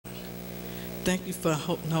Thank you for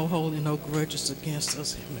no holding no grudges against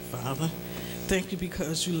us, Heavenly Father. Thank you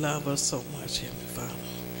because you love us so much, Heavenly Father.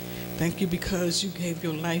 Thank you because you gave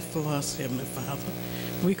your life for us, Heavenly Father.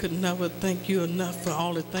 We could never thank you enough for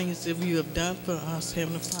all the things that you have done for us,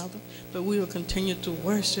 Heavenly Father. But we will continue to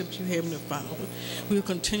worship you, Heavenly Father. We will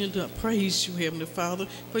continue to praise you, Heavenly Father,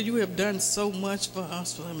 for you have done so much for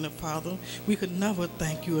us, Heavenly Father. We could never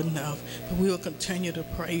thank you enough, but we will continue to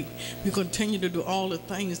pray. We continue to do all the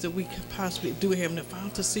things that we can possibly do, Heavenly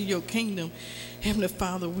Father, to see your kingdom. Heavenly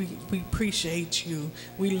Father, we appreciate you.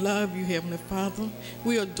 We love you, Heavenly Father.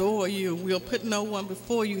 We adore you. We'll put no one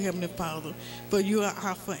before you, Heavenly Father, for you are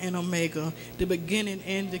Alpha and Omega, the beginning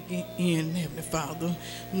and the end, Heavenly Father.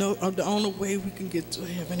 The only way we can get to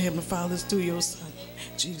heaven, Heavenly Father, is through your Son,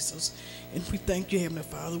 Jesus. And we thank you, Heavenly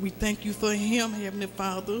Father. We thank you for him, Heavenly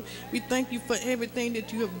Father. We thank you for everything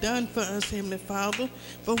that you have done for us, Heavenly Father.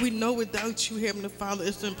 For we know without you, Heavenly Father,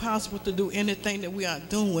 it's impossible to do anything that we are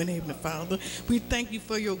doing, Heavenly Father. We thank you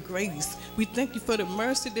for your grace. We thank you for the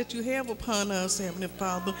mercy that you have upon us, Heavenly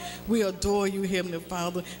Father. We adore you, Heavenly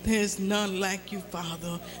Father. There is none like you,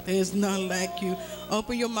 Father. There is none like you.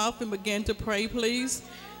 Open your mouth and begin to pray, please.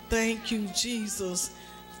 Thank you, Jesus.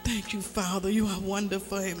 Thank you, Father. You are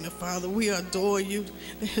wonderful, Heavenly Father. We adore you.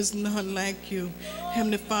 There is none like you.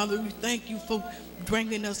 Heavenly Father, we thank you for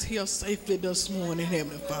bringing us here safely this morning,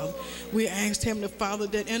 Heavenly Father. We ask, Heavenly Father,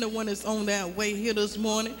 that anyone is on their way here this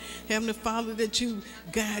morning, Heavenly Father, that you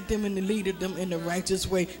guide them and lead them in the righteous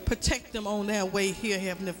way. Protect them on their way here,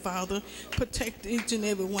 Heavenly Father. Protect each and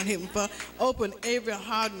every one, Heavenly Father. Open every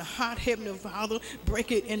heart and heart, Heavenly Father.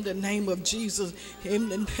 Break it in the name of Jesus. In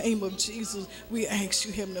the name of Jesus, we ask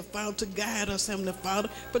you, Heavenly Father, to guide us, Heavenly Father.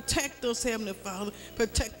 Protect us, Heavenly Father.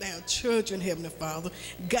 Protect our children, Heavenly Father.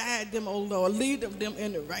 Guide them, oh Lord. Lead them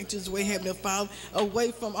in the righteous way, Heavenly Father,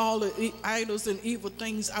 away from all the idols and evil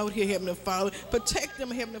things out here, Heavenly Father. Protect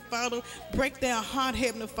them, Heavenly Father. Break their heart,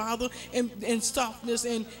 Heavenly Father, in softness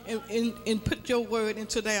and put your word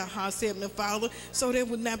into their hearts, Heavenly Father, so they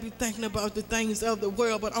would not be thinking about the things of the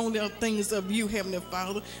world, but only the things of you, Heavenly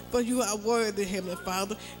Father. For you are worthy, Heavenly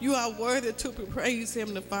Father. You are worthy to be praised,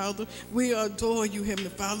 Heavenly Father. We adore you, Heavenly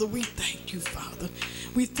Father. We thank you, Father.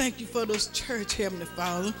 We thank you for this church, Heavenly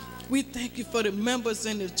Father. We thank you for the members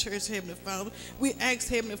in the church, Heavenly Father. We ask,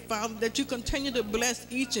 Heavenly Father, that you continue to bless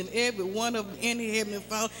each and every one of them in here, Heavenly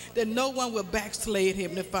Father, that no one will backslide,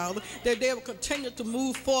 Heavenly Father, that they will continue to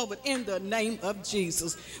move forward in the name of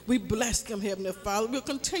Jesus. We bless them, Heavenly Father. We'll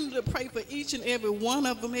continue to pray for each and every one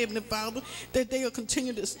of them, Heavenly Father, that they will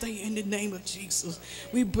continue to stay in the name of Jesus.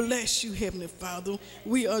 We bless you, Heavenly Father.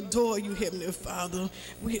 We adore you, Heavenly Father.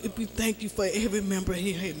 We thank you for every member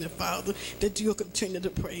here, Heavenly Father, that you'll continue to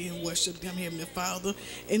pray and worship them, Heavenly Father.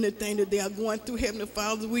 Anything that they are going through, Heavenly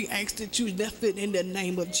Father, we ask that you lift it in the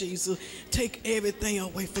name of Jesus. Take everything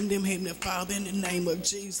away from them, Heavenly Father, in the name of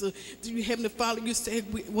Jesus. Heavenly Father, you said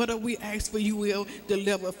whatever we ask for, you will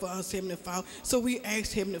deliver for us, Heavenly Father. So we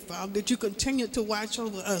ask, Heavenly Father, that you continue to watch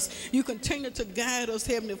over us. You continue to guide us,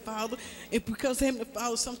 Heavenly Father. And because, Heavenly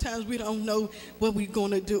Father, sometimes we don't know what we're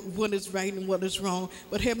going to do, what is right and what is wrong.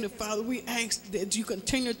 But, Heavenly Father, we ask that you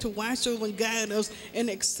continue to watch over and guide us and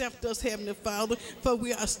accept us, Heavenly Father, for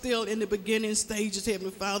we are still in the beginning stages,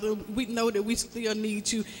 Heavenly Father. We know that we still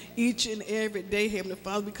need you each and every day, Heavenly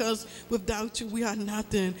Father, because without you, we are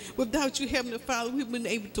nothing. Without you, Heavenly Father, we've been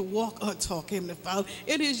able to walk or talk, Heavenly Father.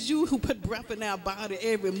 It is you who put breath in our body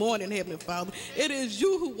every morning, Heavenly Father. It is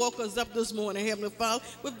you who woke us up this morning, Heavenly Father.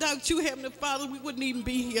 Without you, Heavenly Father, we wouldn't even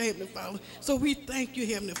be here, Heavenly Father. So we thank you,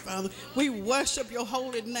 Heavenly Father. We worship your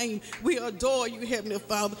holy name. We adore you, Heavenly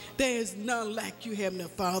Father. There is none like you, Heavenly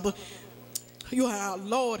Father. You are our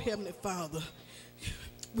Lord, Heavenly Father.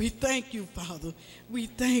 We thank you, Father. We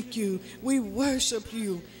thank you. We worship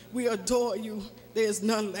you. We adore you. There is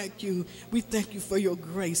none like you. We thank you for your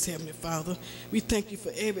grace, Heavenly Father. We thank you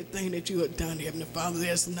for everything that you have done, Heavenly Father.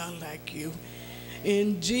 There's none like you.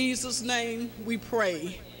 In Jesus' name we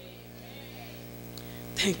pray.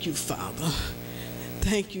 Thank you, Father.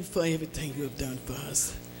 Thank you for everything you have done for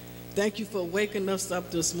us. Thank you for waking us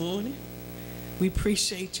up this morning. We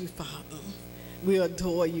appreciate you, Father. We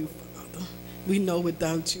adore you, Father. We know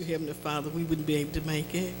without you, Heavenly Father, we wouldn't be able to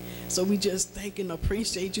make it. So we just thank and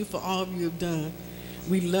appreciate you for all you have done.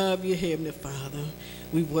 We love you, Heavenly Father.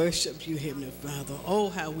 We worship you, Heavenly Father. Oh,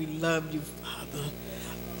 how we love you, Father.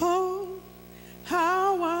 Oh,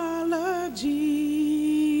 how I love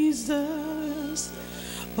Jesus.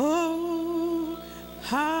 Oh,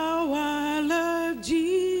 how I love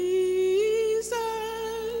Jesus.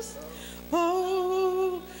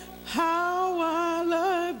 Oh, how I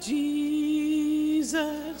love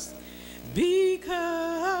Jesus,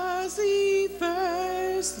 because he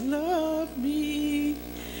first loved me.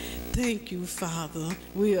 Thank you, Father.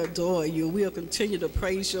 We adore you. We'll continue to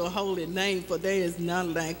praise your holy name, for there is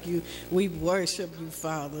none like you. We worship you,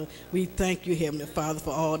 Father. We thank you, Heavenly Father,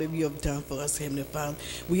 for all that you have done for us, Heavenly Father.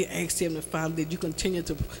 We ask, Heavenly Father, that you continue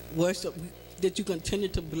to worship, that you continue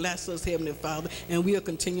to bless us, Heavenly Father, and we'll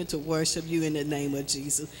continue to worship you in the name of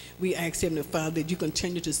Jesus. We ask, Heavenly Father, that you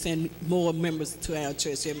continue to send more members to our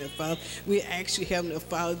church, Heavenly Father. We ask you, Heavenly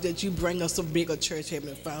Father, that you bring us a bigger church,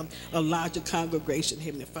 Heavenly Father, a larger congregation,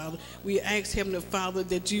 Heavenly Father. We ask, Heavenly Father,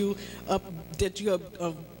 that you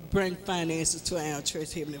bring finances to our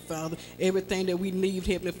church, Heavenly Father. Everything that we need,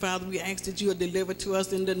 Heavenly Father, we ask that you will deliver to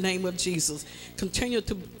us in the name of Jesus.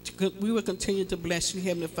 We will continue to bless you,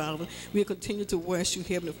 Heavenly Father. We will continue to worship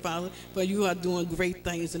you, Heavenly Father, for you are doing great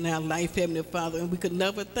things in our life, Heavenly Father, and we could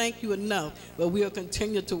never thank you enough, but we will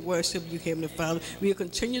continue to worship you, Heavenly Father. We will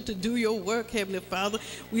continue to do your work, Heavenly Father.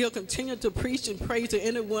 We will continue to preach and pray to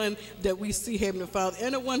anyone that we see, Heavenly Father.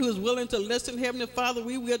 Anyone who is willing to listen, Heavenly Father,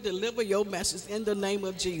 we will deliver your message in the name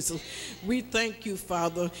of Jesus. We thank you,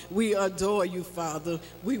 Father. We adore you, Father.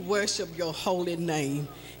 We worship your holy name.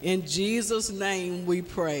 In Jesus' name we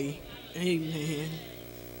pray. Amen.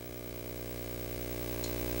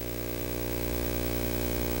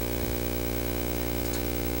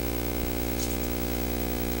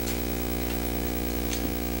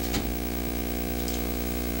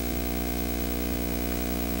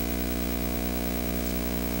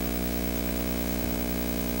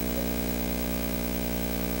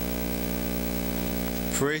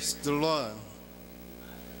 Praise the Lord.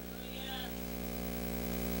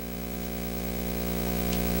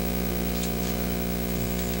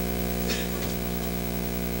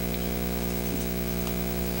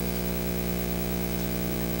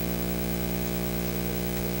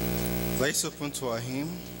 Let's open to our hymn,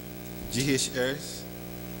 GHS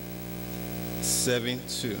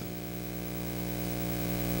 7:2.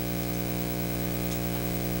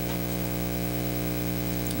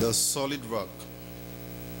 The solid rock.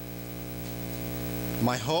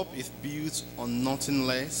 My hope is built on nothing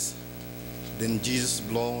less than Jesus'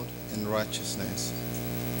 blood and righteousness.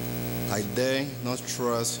 I dare not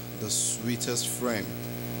trust the sweetest frame,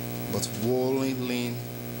 but wholly lean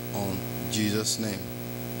on Jesus' name.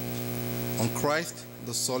 On Christ,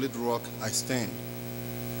 the solid rock, I stand.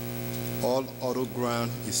 All other ground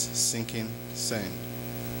is sinking sand.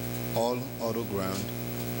 All other ground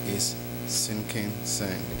is sinking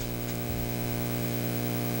sand.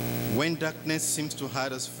 When darkness seems to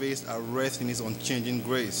hide us face, I rest in his unchanging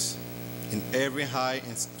grace. In every high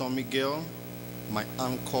and stormy gale, my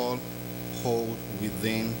anchor hold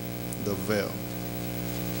within the veil.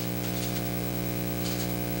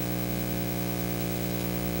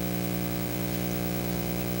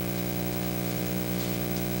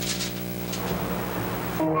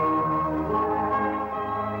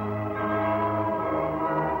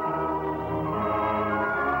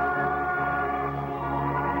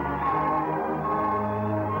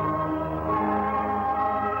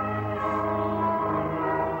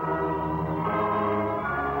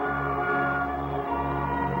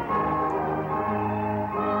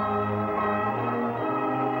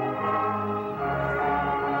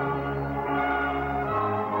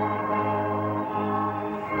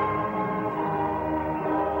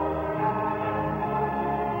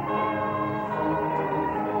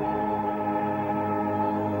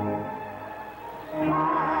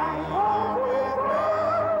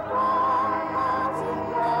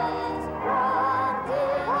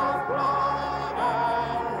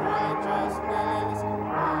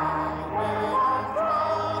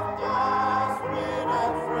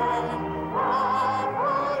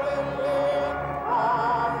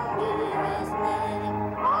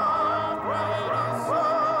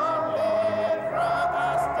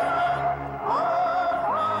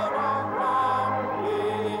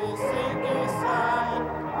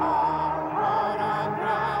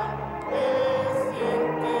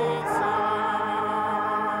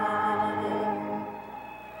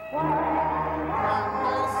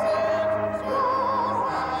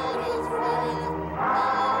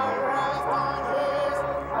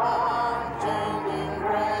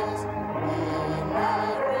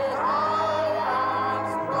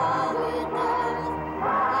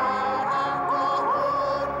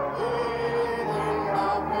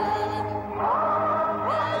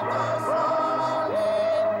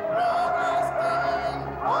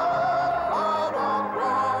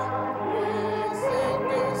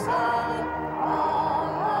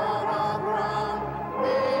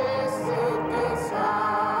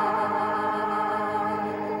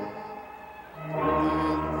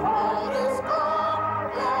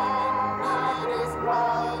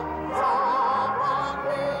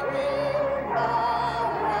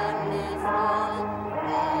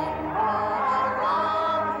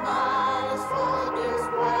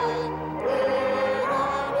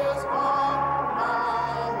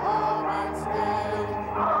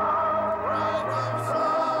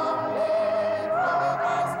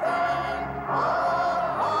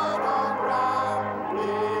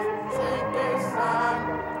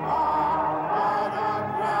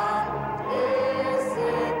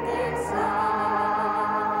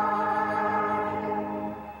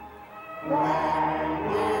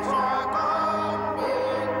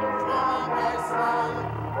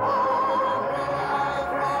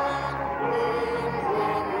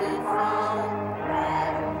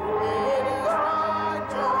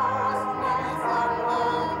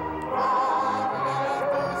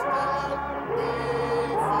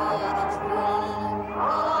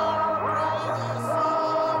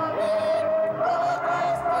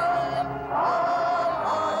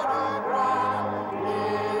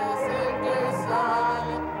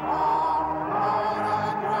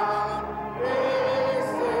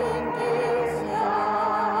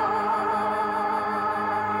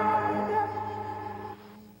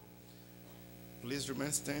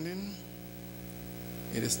 remain standing.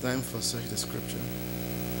 It is time for Search the Scripture.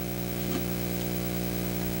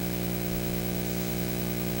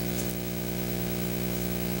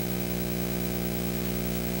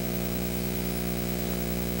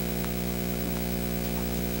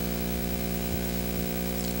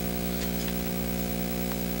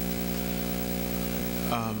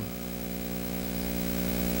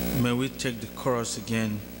 May we take the chorus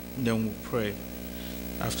again, then we'll pray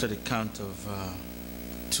after the count of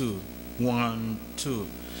 2. 1, 2.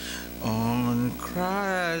 On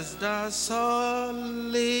Christ the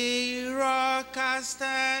solid rock I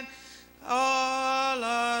stand, all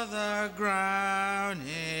other ground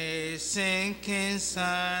is sinking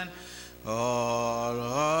sand. All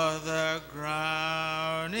other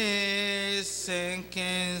ground is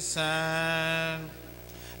sinking sand.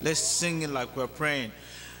 Let's sing it like we're praying.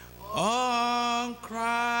 On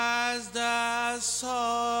Christ the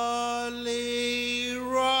solid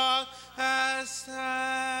rock I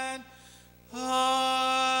stand,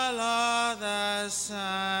 all other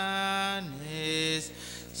sand is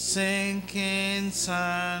sinking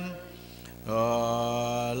sand.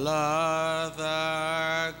 All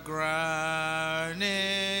other ground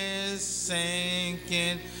is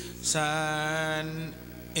sinking sand.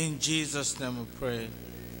 In Jesus' name we pray.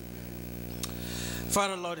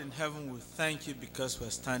 Father, Lord in heaven, we thank you because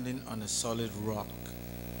we're standing on a solid rock.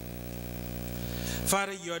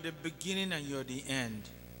 Father, you're the beginning and you're the end.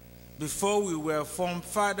 Before we were formed,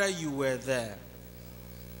 Father, you were there.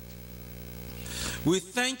 We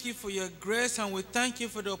thank you for your grace and we thank you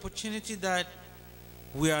for the opportunity that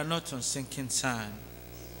we are not on sinking sand.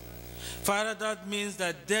 Father, that means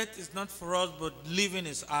that death is not for us, but living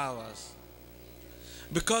is ours.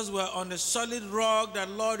 Because we're on a solid rock, that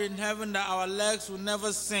Lord in heaven, that our legs will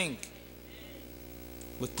never sink.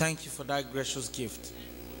 We thank you for that gracious gift.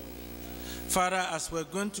 Father, as we're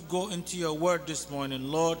going to go into your word this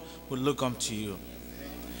morning, Lord, we look unto you.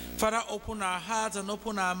 Father, open our hearts and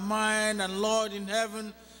open our mind, and Lord in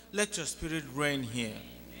heaven, let your spirit reign here.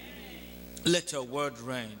 Let your word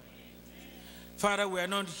reign. Father, we are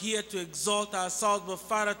not here to exalt ourselves, but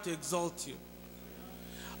Father, to exalt you.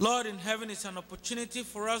 Lord in heaven, it's an opportunity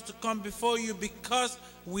for us to come before you because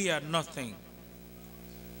we are nothing.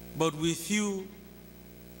 But with you,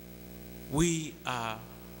 we are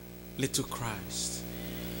little Christ.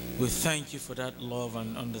 We thank you for that love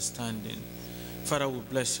and understanding. Father, we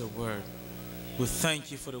bless your word. We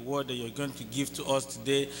thank you for the word that you're going to give to us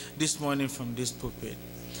today, this morning from this pulpit.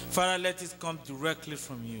 Father, let it come directly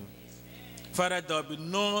from you. Father, there will be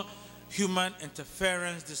no human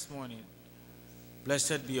interference this morning.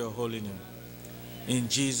 Blessed be your holy name. In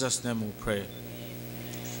Jesus' name we pray.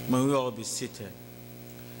 May we all be seated.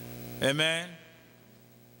 Amen.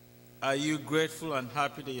 Are you grateful and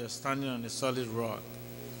happy that you're standing on a solid rock?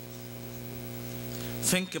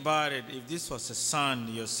 Think about it. If this was a sand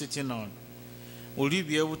you're sitting on, will you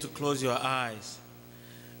be able to close your eyes?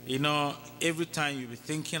 You know, every time you'll be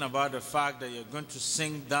thinking about the fact that you're going to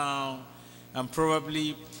sink down, and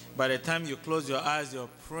probably by the time you close your eyes, you're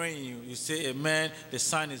praying, you say, amen, the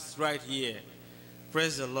sun is right here.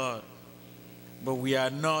 Praise the Lord. But we are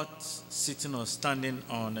not sitting or standing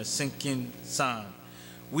on a sinking sand.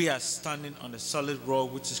 We are standing on the solid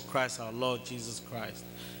rock, which is Christ our Lord Jesus Christ.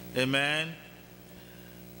 Amen.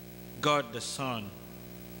 God the Son.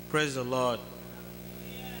 Praise the Lord.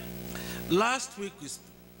 Last week,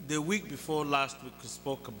 the week before last week, we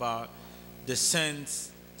spoke about the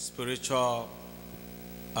saints' spiritual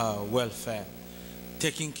welfare,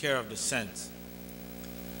 taking care of the saints.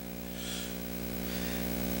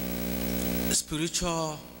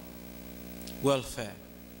 Spiritual welfare,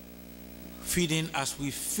 feeding. As we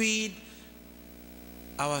feed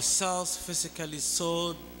ourselves physically,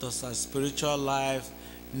 so does our spiritual life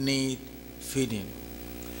need feeding.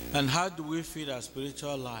 And how do we feed our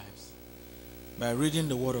spiritual lives? By reading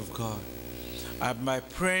the Word of God, and by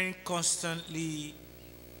praying constantly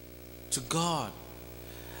to God,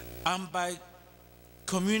 and by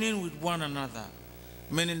communing with one another,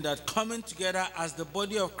 meaning that coming together as the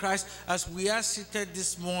body of Christ, as we are seated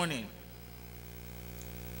this morning,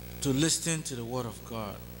 to listen to the Word of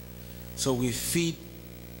God. So we feed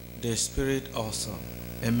the Spirit also.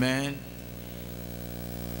 Amen.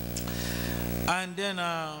 And then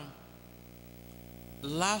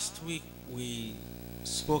last week we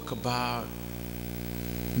spoke about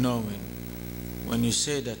knowing. When you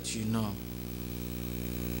say that you know.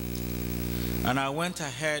 And I went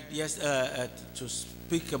ahead to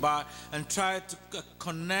speak about and try to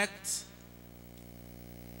connect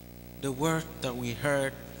the word that we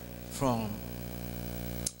heard from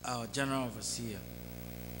our general overseer.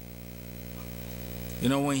 You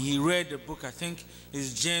know, when he read the book, I think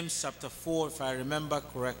it's James chapter 4, if I remember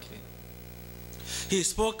correctly. He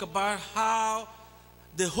spoke about how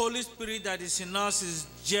the Holy Spirit that is in us is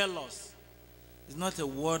jealous. It's not a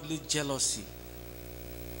worldly jealousy,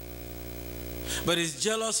 but it's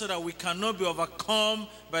jealous so that we cannot be overcome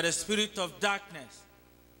by the spirit of darkness.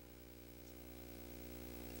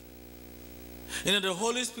 You know, the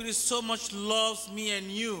Holy Spirit so much loves me and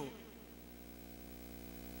you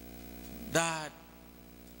that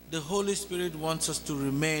the Holy Spirit wants us to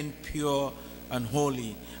remain pure and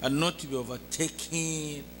holy and not to be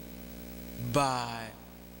overtaken by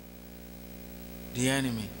the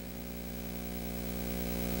enemy.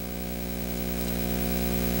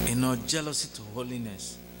 You know, jealousy to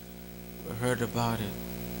holiness. We heard about it.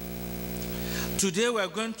 Today we are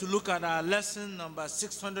going to look at our lesson number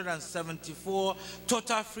 674,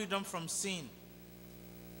 Total Freedom from Sin.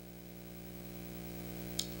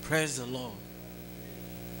 Praise the Lord.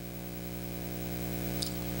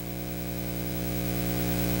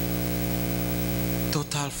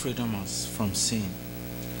 Total freedom from sin.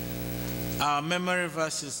 Our memory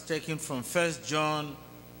verse is taken from 1 John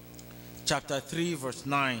chapter 3 verse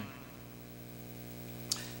 9.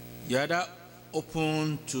 You either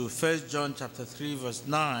open to 1 John chapter 3 verse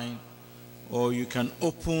 9, or you can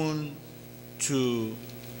open to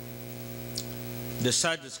the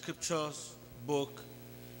Search the Scriptures book.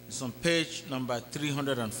 It's on page number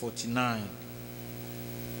 349.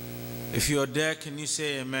 If you are there, can you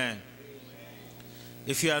say amen?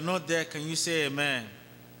 If you are not there, can you say amen?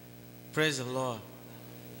 Praise the Lord.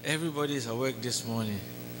 Everybody is awake this morning.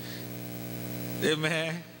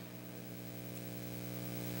 Amen.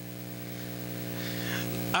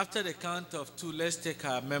 After the count of 2, let's take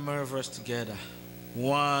our memory verse together.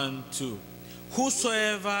 1, 2.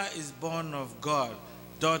 Whosoever is born of God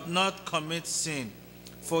doth not commit sin,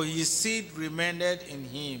 for his seed remaineth in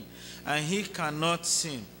him, and he cannot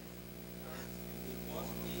sin.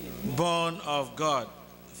 Born of God.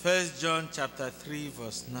 1 John chapter 3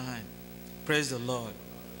 verse 9. Praise the Lord.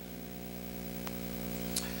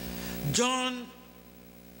 John,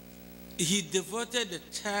 he devoted the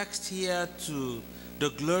text here to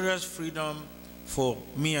the glorious freedom for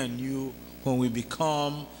me and you when we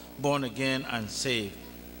become born again and saved.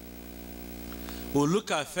 We'll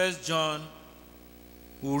look at 1 John.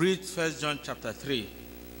 We'll read 1 John chapter 3.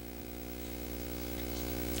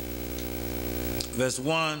 Verse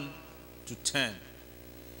 1 to 10.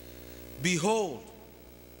 Behold,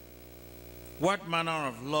 what manner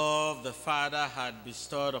of love the Father had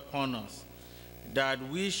bestowed upon us, that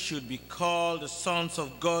we should be called the sons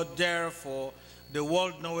of God. Therefore, the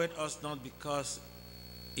world knoweth us not, because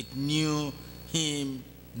it knew him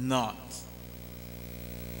not.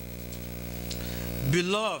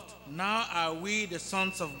 Beloved, now are we the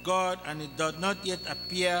sons of God, and it doth not yet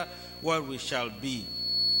appear what we shall be.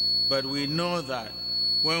 But we know that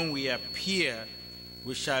when we appear,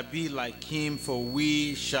 we shall be like him, for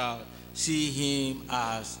we shall see him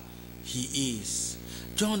as he is.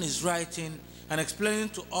 John is writing and explaining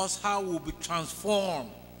to us how we'll be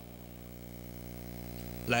transformed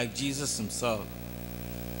like Jesus himself.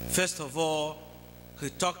 First of all, he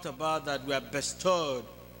talked about that we are bestowed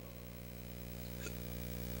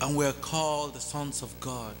and we are called the sons of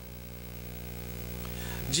God.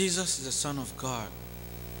 Jesus is the Son of God.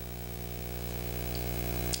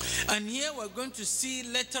 And here we're going to see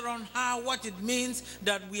later on what it means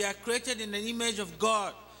that we are created in the image of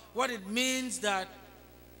God. What it means that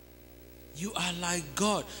you are like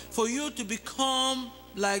God. For you to become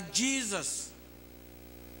like Jesus,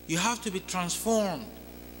 you have to be transformed.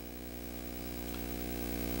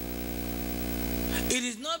 It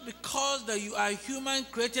is not because that you are human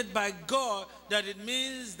created by God that it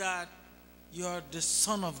means that you are the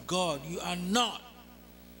Son of God. You are not.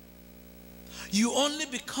 You only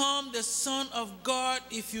become the Son of God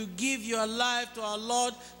if you give your life to our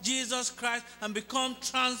Lord Jesus Christ and become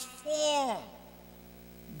transformed.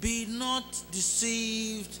 Be not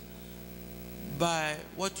deceived by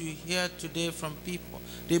what you hear today from people.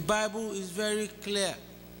 The Bible is very clear.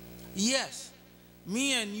 Yes,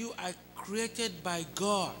 me and you are created by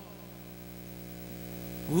God.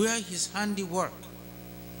 We are his handiwork.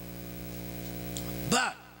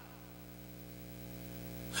 But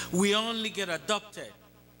we only get adopted,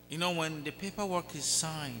 you know, when the paperwork is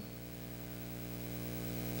signed.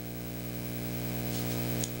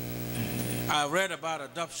 I read about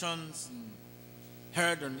adoptions,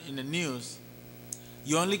 heard in the news.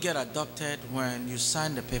 You only get adopted when you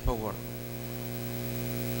sign the paperwork.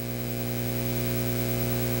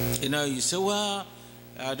 You know, you say, well,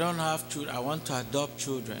 I don't have children, I want to adopt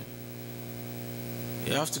children.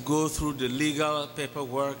 You have to go through the legal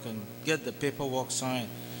paperwork and get the paperwork signed.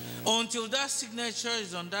 Until that signature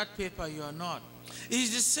is on that paper, you are not.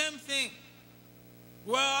 It's the same thing.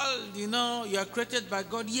 Well, you are created by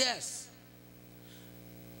God, yes.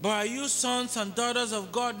 But are you sons and daughters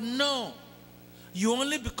of God? No. You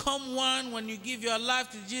only become one when you give your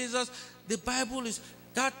life to Jesus. The Bible is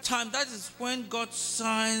that time, that is when God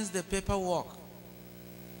signs the paperwork.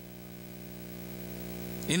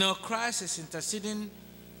 Christ is interceding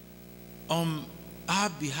on our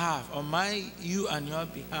behalf, on you and your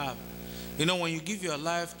behalf. When you give your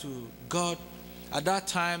life to God, at that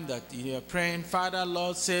time that you're praying, Father,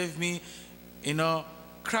 Lord, save me,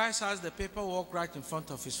 Christ has the paperwork right in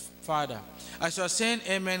front of his Father. As you're saying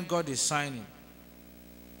amen, God is signing.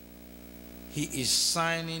 He is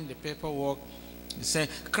signing the paperwork. He's saying,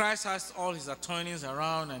 Christ has all his attorneys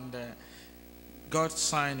around, and God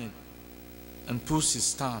signed it and puts his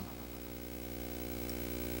stamp.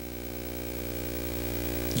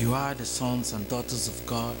 You are the sons and daughters of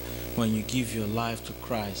God when you give your life to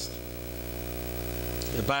Christ.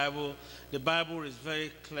 The Bible is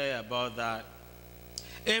very clear about that.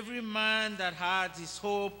 Every man that had his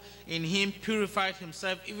hope in him purified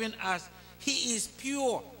himself even as he is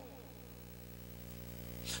pure.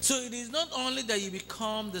 So it is not only that you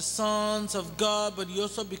become the sons of God, but you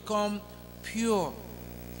also become pure.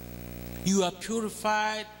 You are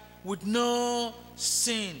purified with no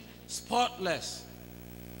sin, spotless.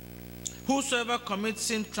 Whosoever commits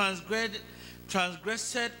sin transgressed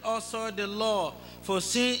also the law, for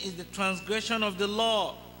sin is the transgression of the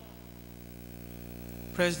law.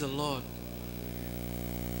 Praise the Lord.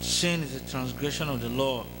 Sin is the transgression of the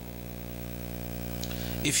law.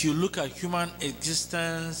 If you look at human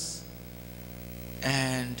existence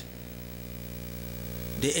and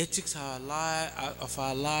the ethics of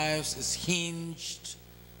our lives is hinged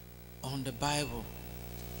on the Bible.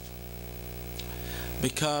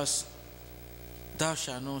 Because thou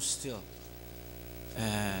shalt not steal.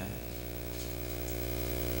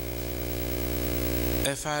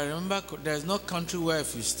 If I remember, there's no country where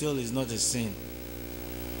if you steal is not a sin.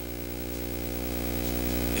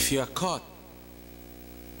 If you are caught,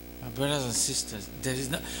 my brothers and sisters, there is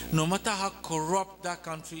no matter how corrupt that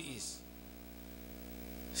country is,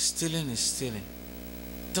 stealing is stealing.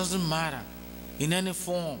 It doesn't matter in any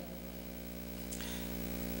form.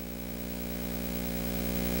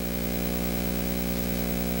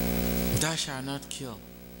 Thou shalt not kill.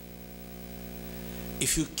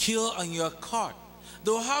 If you kill and you are caught,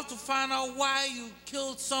 they'll have to find out why you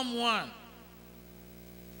killed someone.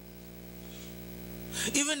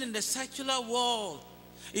 Even in the secular world,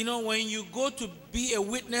 when you go to be a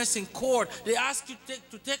witness in court, they ask you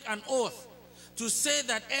to take an oath to say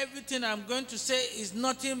that everything I'm going to say is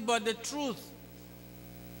nothing but the truth.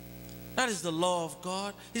 That is the law of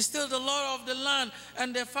God. He's still the Lord of the land.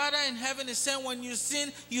 And the Father in heaven is saying, when you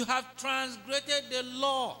sin, you have transgressed the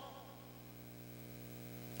law.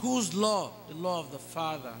 Whose law? The law of the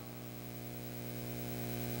Father.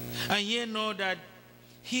 And ye know that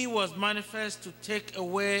he was manifest to take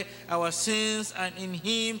away our sins, and in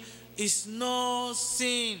him is no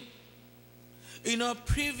sin.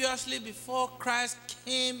 Previously, before Christ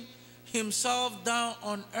came himself down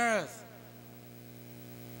on earth,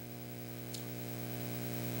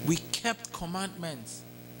 we kept commandments.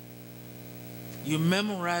 You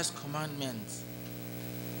memorize commandments.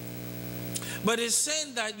 But it's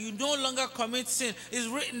saying that you no longer commit sin. It's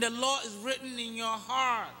written, the law is written in your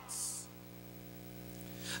hearts.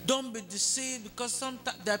 Don't be deceived, because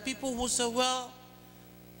sometimes there are people who say, well,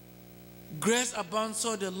 grace abounds,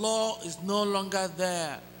 so the law is no longer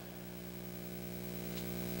there.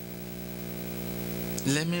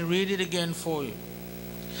 Let me read it again for you.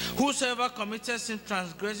 Whosoever committed sin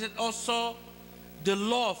transgressed also the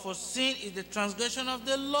law, for sin is the transgression of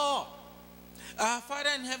the law. Our Father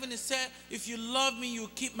in heaven is said, if you love me, you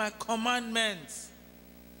keep my commandments.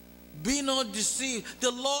 Be not deceived. The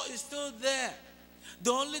law is still there.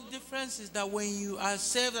 The only difference is that when you are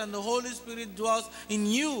saved and the Holy Spirit dwells in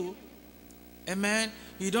you, amen,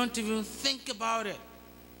 you don't even think about it.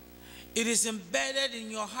 It is embedded in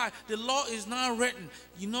your heart. The law is now written.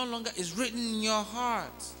 You no longer, it's written in your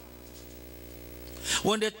heart.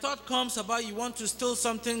 When the thought comes about you want to steal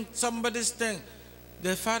something, somebody's thing,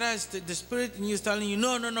 the Father is the Spirit in you is telling you,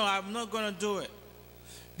 no, I'm not going to do it.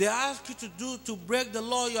 They ask you to break the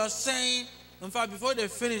law, you're saying, in fact, before they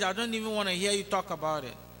finish, I don't even want to hear you talk about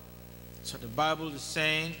it. So the Bible is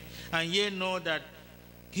saying, and ye know that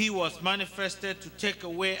he was manifested to take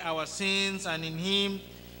away our sins, and in him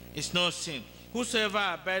is no sin. Whosoever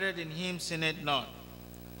abideth in him sinneth not.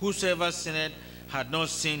 Whosoever sinneth had not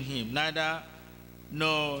seen him, neither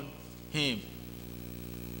known him.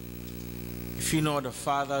 If you know the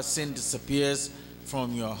Father, sin disappears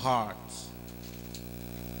from your heart.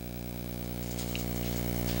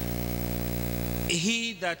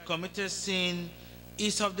 He that committed sin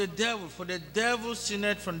is of the devil, for the devil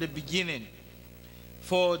sinned from the beginning.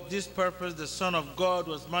 For this purpose the Son of God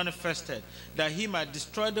was manifested, that he might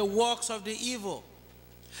destroy the works of the evil.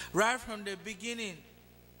 Right from the beginning,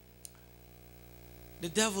 the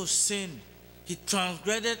devil sinned. He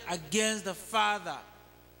transgressed against the Father.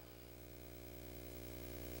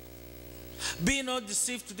 Be not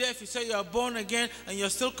deceived today. If you say you are born again and you're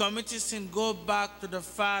still committing sin, go back to the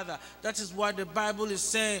Father. That is what the Bible is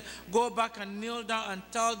saying. Go back and kneel down and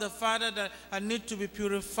tell the Father that I need to be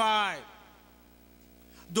purified.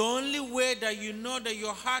 The only way that you know that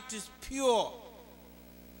your heart is pure,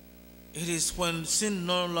 it is when sin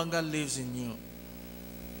no longer lives in you.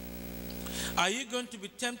 Are you going to be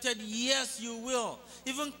tempted? Yes, you will.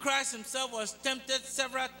 Even Christ himself was tempted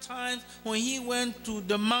several times when he went to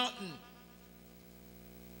the mountain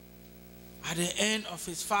at the end of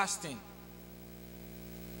his fasting.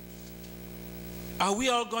 Are we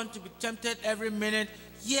all going to be tempted every minute?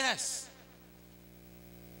 Yes.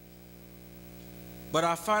 But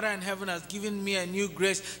our Father in heaven has given me a new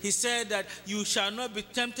grace. He said that you shall not be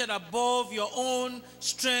tempted above your own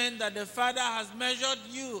strength, that the Father has measured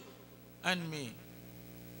you and me.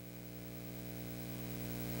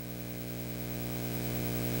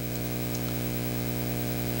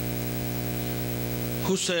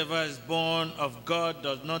 Whosoever is born of God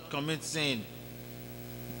does not commit sin,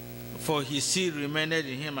 for his seed remaineth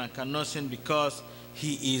in him and cannot sin, because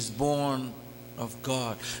he is born of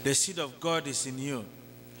God. The seed of God is in you.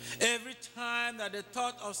 Every time that the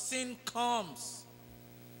thought of sin comes,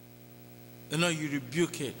 you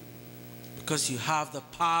rebuke it, because you have the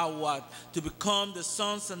power to become the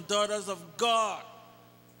sons and daughters of God,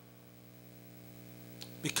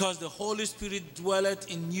 because the Holy Spirit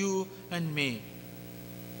dwelleth in you and me.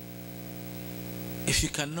 If you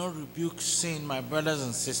cannot rebuke sin, my brothers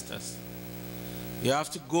and sisters, you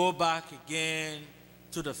have to go back again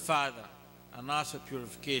to the Father and ask for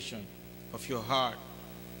purification of your heart.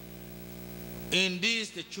 In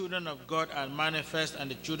this the children of God are manifest,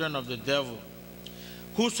 and the children of the devil.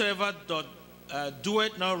 Whosoever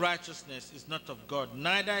doeth not righteousness is not of God,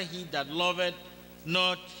 neither he that loveth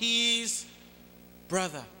not his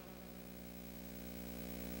brother.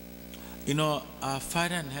 Our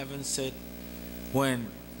Father in heaven said, when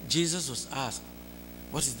Jesus was asked,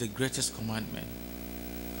 what is the greatest commandment?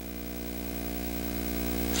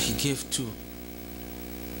 He gave two.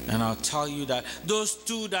 And I'll tell you that those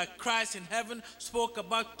two that Christ in heaven spoke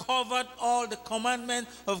about covered all the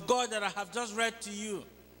commandments of God that I have just read to you.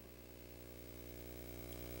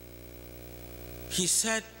 He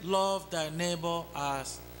said, love thy neighbor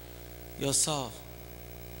as yourself.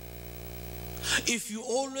 If you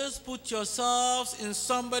always put yourselves in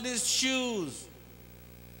somebody's shoes,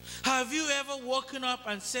 have you ever woken up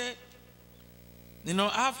and said,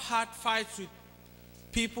 I've had fights with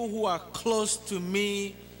people who are close to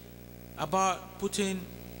me about putting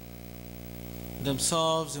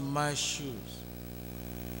themselves in my shoes.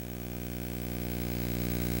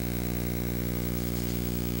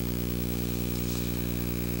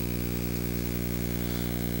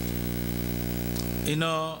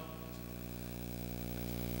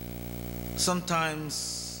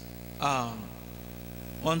 Sometimes,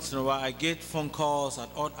 once in a while, I get phone calls at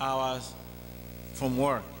odd hours from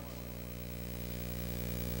work.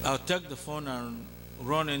 I'll take the phone and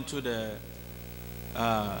run into the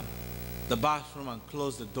bathroom and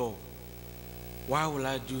close the door. Why will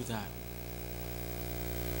I do that?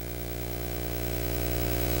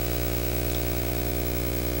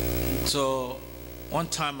 So one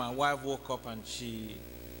time my wife woke up and she,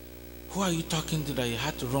 who are you talking to that you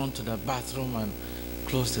had to run to the bathroom and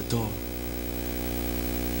close the door?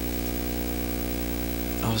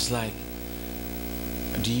 I was like,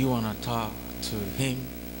 do you want to talk to him?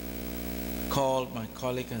 Called my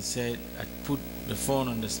colleague and said, I put the phone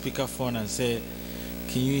on the speakerphone and said,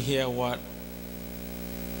 can you hear what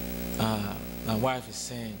my wife is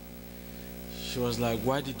saying? She was like,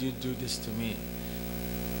 why did you do this to me?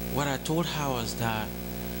 What I told her was that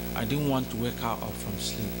I didn't want to wake her up from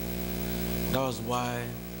sleep. That was why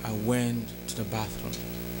I went to the bathroom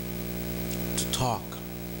to talk.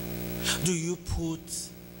 Do you put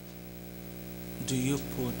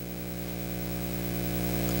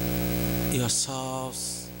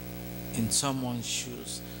yourselves in someone's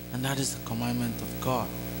shoes? And that is the commandment of God.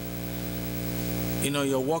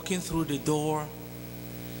 You're walking through the door,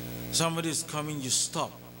 somebody is coming, you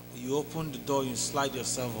stop. You open the door, you slide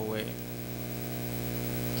yourself away.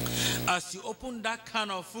 As you open that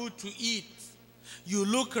kind of food to eat, you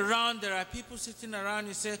look around, there are people sitting around,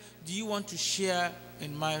 you say, do you want to share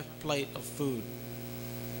in my plate of food?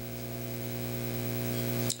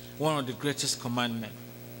 One of the greatest commandments.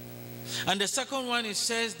 And the second one, it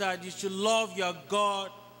says that you should love your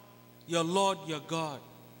God, your Lord, your God.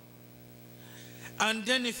 And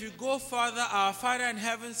then if you go further, our Father in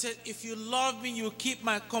heaven said, if you love me, you keep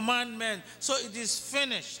my commandment. So it is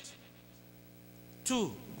finished.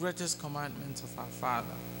 Two greatest commandments of our Father.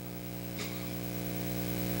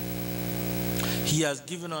 He has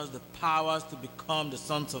given us the powers to become the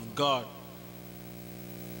sons of God.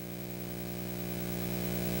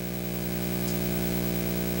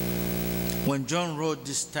 When John wrote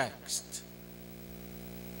this text,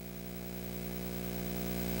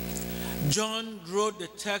 John wrote the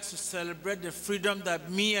text to celebrate the freedom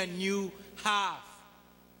that me and you have.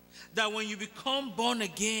 That when you become born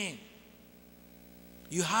again,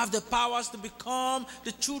 you have the powers to become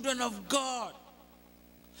the children of God.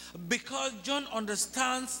 Because John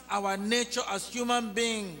understands our nature as human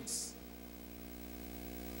beings,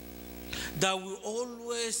 that we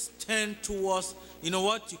always tend towards,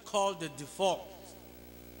 what you call the default.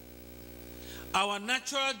 Our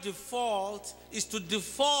natural default is to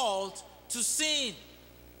default to sin.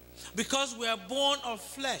 Because we are born of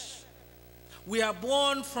flesh. We are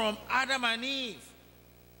born from Adam and Eve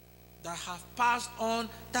that have passed on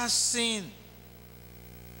that sin.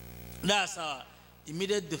 That's our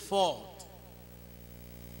immediate default.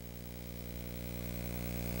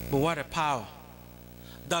 But what a power.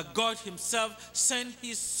 That God himself sent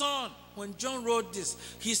his son. When John wrote this,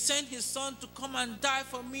 he sent his son to come and die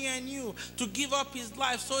for me and you, to give up his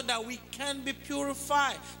life so that we can be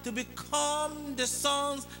purified, to become the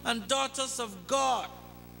sons and daughters of God.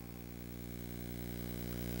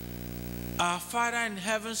 Our Father in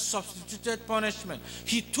heaven substituted punishment.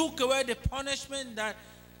 He took away the punishment that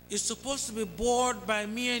is supposed to be borne by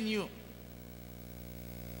me and you.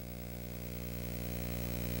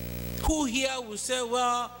 Who here will say,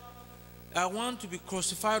 well, I want to be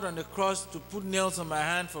crucified on the cross to put nails on my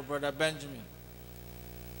hand for Brother Benjamin?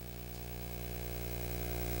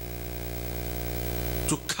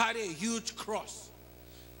 To carry a huge cross.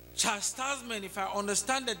 Chastisement, if I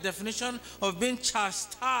understand the definition of being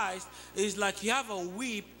chastised, is like you have a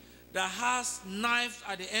whip that has knives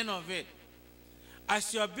at the end of it.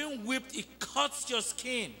 As you are being whipped, it cuts your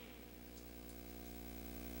skin.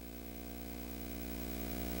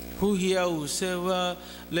 Who here will say, well,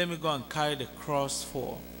 let me go and carry the cross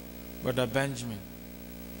for Brother Benjamin?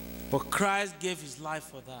 But Christ gave his life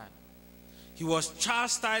for that. He was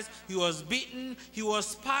chastised, he was beaten, he was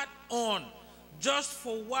spat on, just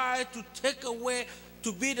for why? To take away,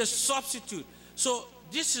 to be the substitute. So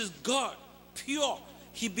this is God, pure.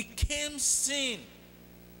 He became sin.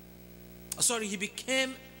 Sorry, he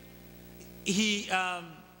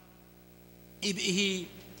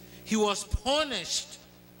was punished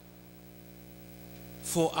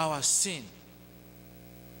for our sin.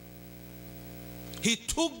 He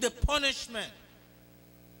took the punishment.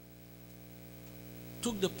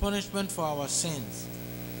 Took the punishment for our sins,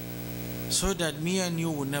 so that me and you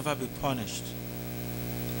will never be punished.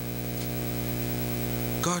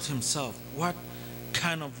 God himself, what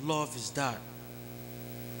kind of love is that?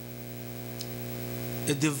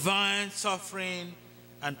 A divine suffering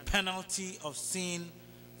and penalty of sin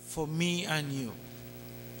for me and you.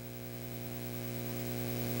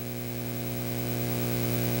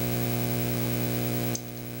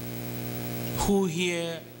 Who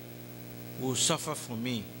here will suffer for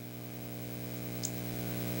me?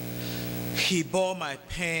 He bore my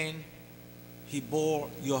pain, he bore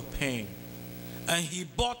your pain. And he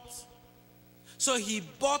bought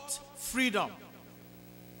freedom.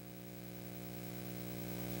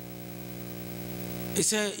 He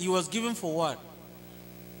said he was given for what?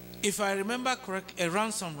 If I remember correctly, a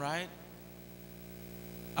ransom, right?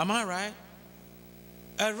 Am I right?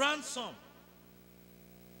 A ransom.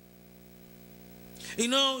 You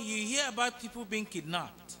know, you hear about people being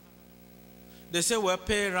kidnapped. They say, we'll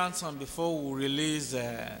pay ransom before we release.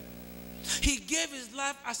 He gave his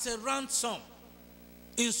life as a ransom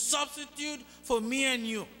in substitute for me and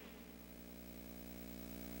you.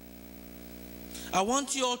 I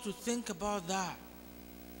want you all to think about that.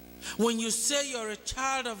 When you say you're a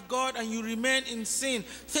child of God and you remain in sin,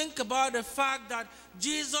 think about the fact that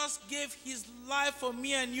Jesus gave his life for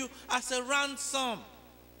me and you as a ransom.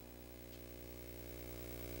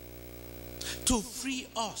 To free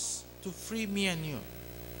us, to free me and you.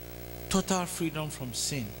 Total freedom from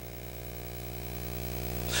sin.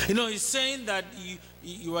 You know, he's saying that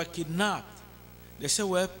you were kidnapped. They said,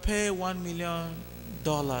 well, pay $1 million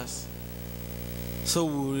so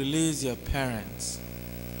we'll release your parents.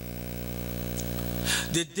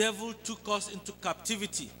 The devil took us into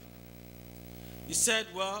captivity. He said,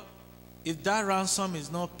 well, if that ransom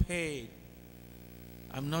is not paid,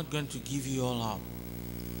 I'm not going to give you all up.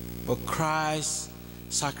 But Christ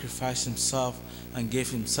sacrificed himself and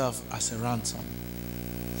gave himself as a ransom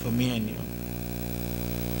for me and you.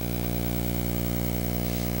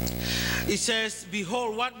 It says,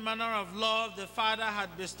 behold, what manner of love the Father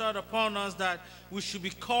had bestowed upon us, that we should be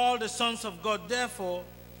called the sons of God. Therefore,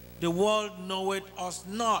 the world knoweth us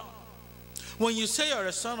not. When you say you're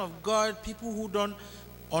a son of God, people who don't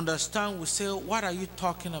understand will say, what are you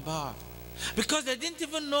talking about? Because they didn't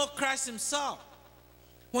even know Christ himself.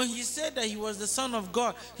 When he said that he was the Son of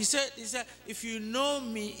God, he said, if you know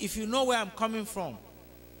me, if you know where I'm coming from,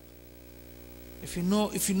 if you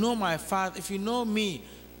know my Father, if you know me,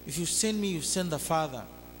 if you've seen me, you've seen the Father.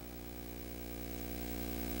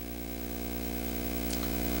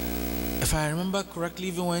 If I remember correctly,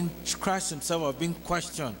 even when Christ himself was being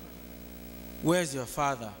questioned, where's your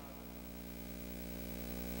Father?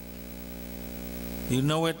 You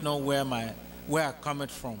know it, know where I come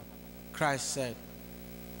from. Christ said.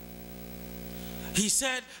 He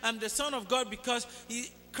said, I'm the Son of God because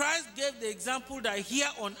Christ gave the example that here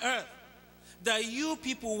on earth, that you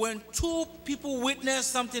people, when two people witness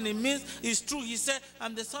something, it means it's true. He said,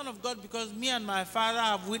 I'm the Son of God because me and my Father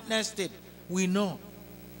have witnessed it. We know.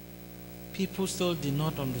 People still did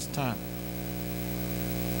not understand.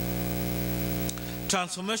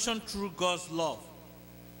 Transformation through God's love.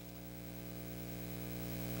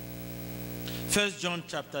 1 John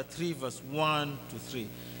chapter 3, verse 1 to 3.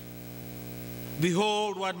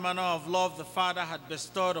 Behold, what manner of love the Father had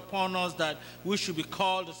bestowed upon us, that we should be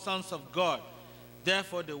called the sons of God.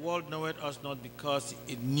 Therefore the world knoweth us not, because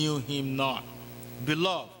it knew him not.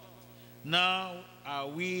 Beloved, now are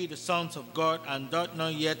we the sons of God, and doth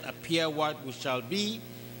not yet appear what we shall be,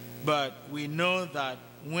 but we know that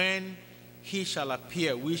when he shall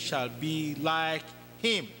appear, we shall be like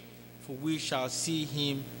him, for we shall see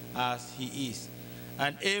him as he is.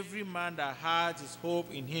 And every man that has his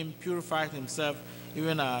hope in him purifies himself,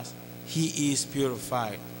 even as he is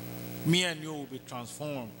purified. Me and you will be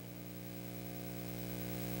transformed.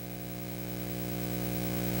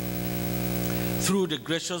 Through the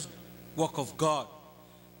gracious work of God.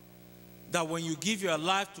 That when you give your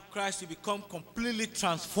life to Christ, you become completely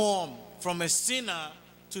transformed from a sinner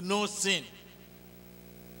to no sin.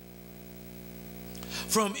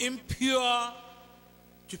 From impure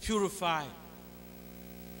to purified.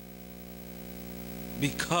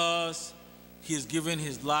 Because he has given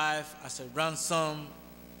his life as a ransom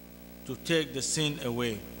to take the sin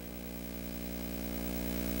away.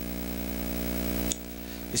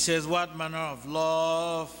 It says, what manner of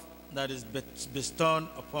love that is bestowed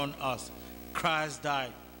upon us. Christ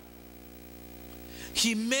died.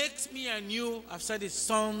 He makes me and you, I've said it,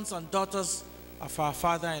 sons and daughters of our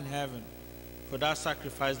Father in heaven, for that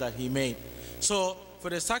sacrifice that he made. So, for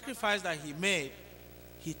the sacrifice that he made,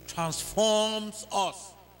 he transforms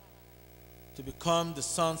us to become the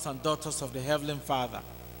sons and daughters of the Heavenly Father.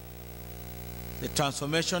 The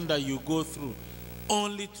transformation that you go through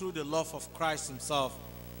only through the love of Christ himself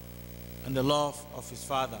and the love of his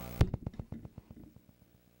Father.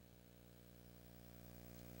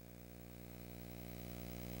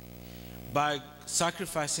 By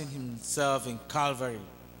sacrificing himself in Calvary,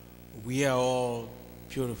 we are all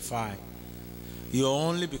purified. You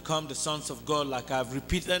only become the sons of God, like I've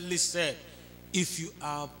repeatedly said, if you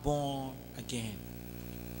are born again.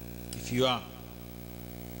 If you are.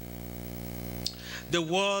 The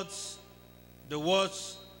words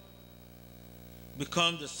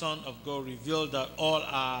become the Son of God reveal that all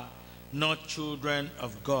are not children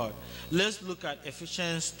of God. Let's look at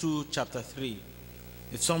Ephesians 2 chapter 3.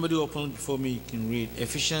 If somebody opens before me, you can read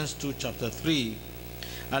Ephesians 2 chapter 3.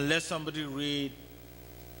 And let somebody read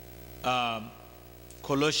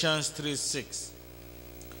Colossians 3:6.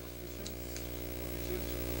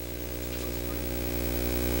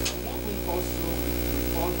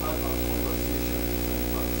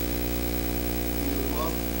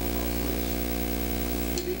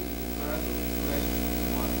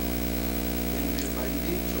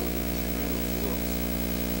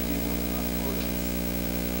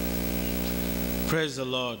 Praise the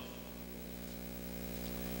Lord.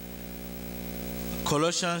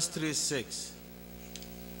 Colossians 3:6.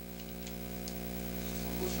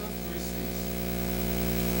 Colossians 3:6.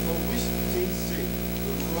 For which things sake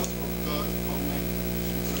the wrath of God cometh on the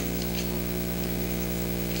children of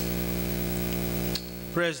disobedience.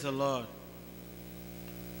 Praise the Lord.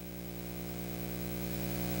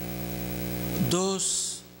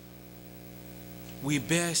 Those we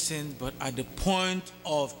bear sin, but at the point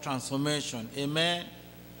of transformation. Amen.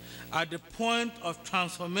 At the point of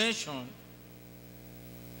transformation,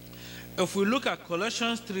 if we look at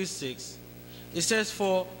Colossians 3:6, it says,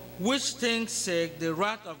 "For which things sake the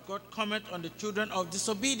wrath of God cometh on the children of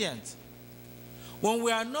disobedience." When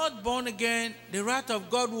we are not born again, the wrath of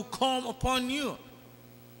God will come upon you.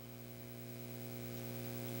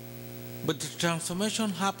 But the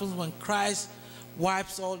transformation happens when Christ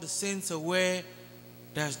wipes all the sins away.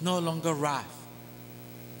 There's no longer wrath.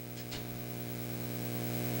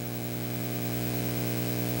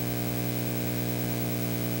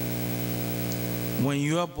 When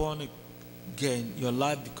you are born again, your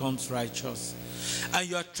life becomes righteous. And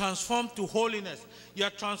you are transformed to holiness. You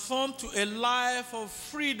are transformed to a life of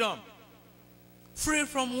freedom. Free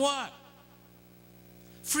from what?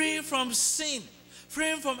 Free from sin.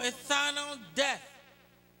 Free from eternal death.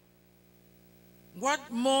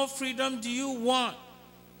 What more freedom do you want?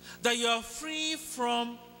 That you are free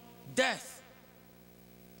from death.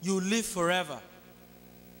 You live forever.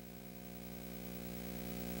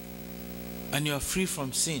 And you are free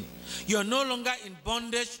from sin. You are no longer in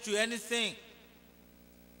bondage to anything.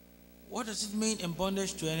 What does it mean, in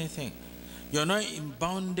bondage to anything? You're not in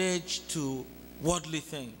bondage to worldly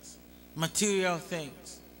things, material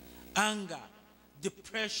things, anger,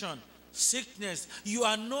 depression, sickness. You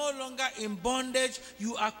are no longer in bondage.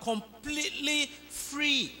 You are completely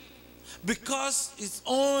free, because it's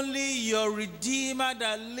only your Redeemer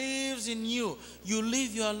that lives in you. You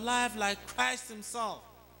live your life like Christ himself.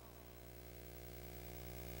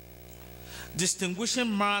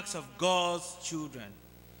 Distinguishing marks of God's children.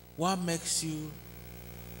 What makes you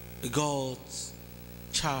a God's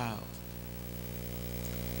child?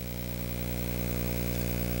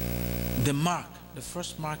 The mark, the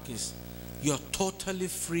first mark is you're totally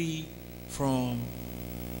free from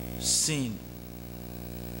sin.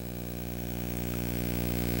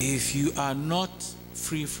 If you are not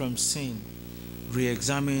free from sin,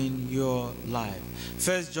 re-examine your life.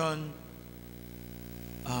 1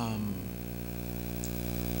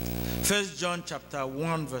 John chapter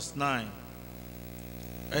 1 verse 9.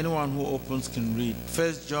 Anyone who opens can read.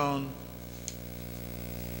 1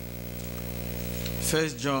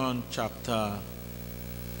 John chapter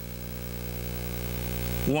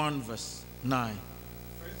 1 verse 9.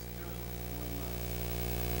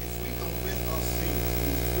 If we confess our sins,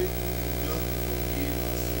 he is faithful and just to forgive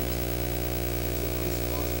our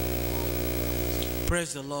sins.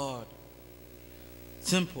 Praise the Lord.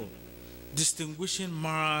 Simple. Distinguishing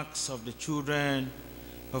marks of the children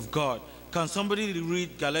of God. Can somebody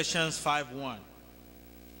read Galatians 5:1?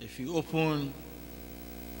 If you open,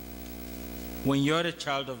 when you're a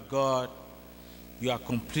child of God, you are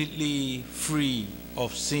completely free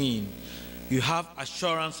of sin. You have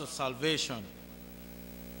assurance of salvation.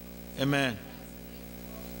 Amen.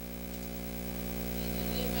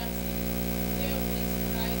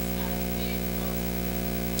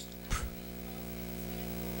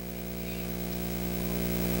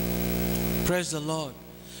 Praise the Lord.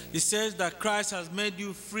 It says that Christ has made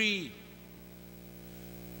you free.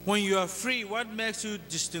 When you are free, what makes you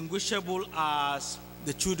distinguishable as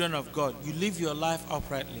the children of God? You live your life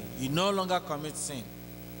uprightly. You no longer commit sin.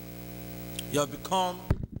 You have become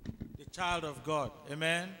the child of God.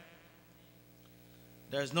 Amen.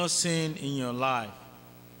 There's no sin in your life.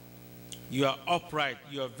 You are upright.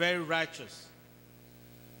 You are very righteous.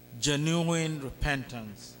 Genuine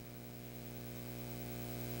repentance.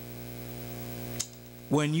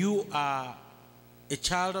 When you are a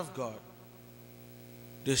child of God,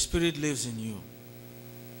 the Spirit lives in you.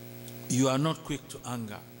 You are not quick to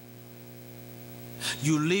anger.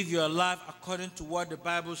 You live your life according to what the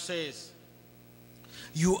Bible says.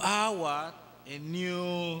 You are what? A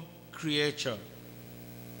new creature.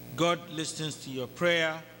 God listens to your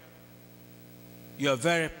prayer. You are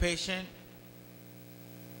very patient.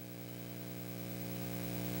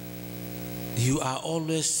 You are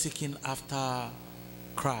always seeking after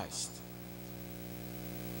Christ.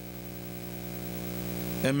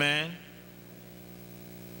 Amen.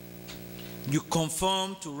 You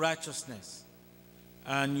conform to righteousness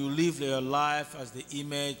and you live your life as the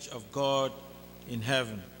image of God in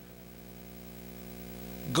heaven.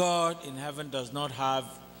 God in heaven does not have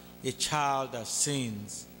a child that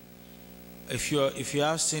sins. If you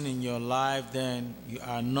have sin in your life, then you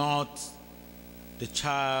are not the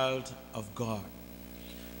child of God.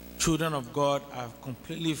 Children of God are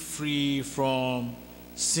completely free from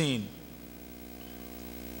sin.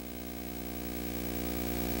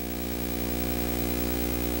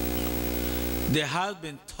 They have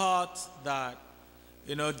been taught that,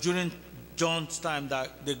 during John's time,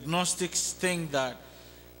 that the Gnostics think that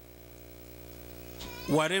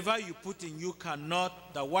whatever you put in you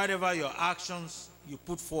cannot, that whatever your actions you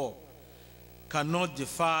put forth cannot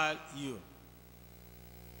defile you.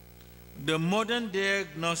 The modern day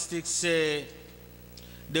Gnostics say,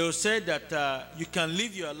 they will say that you can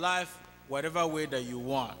live your life whatever way that you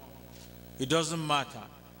want. It doesn't matter.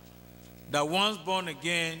 That once born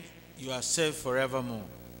again, you are saved forevermore.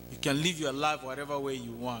 You can live your life whatever way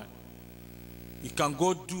you want. You can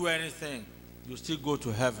go do anything. You still go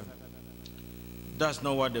to heaven. That's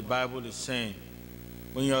not what the Bible is saying.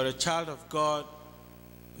 When you're a child of God,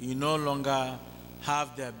 you no longer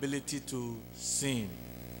have the ability to sin.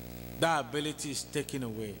 That ability is taken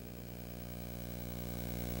away.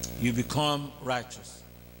 You become righteous.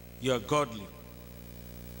 You are godly.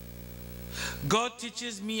 God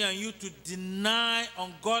teaches me and you to deny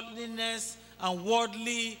ungodliness and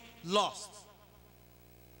worldly lust.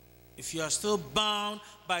 If you are still bound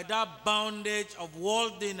by that bondage of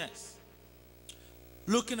worldliness,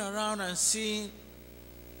 looking around and seeing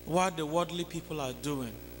what the worldly people are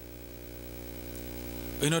doing,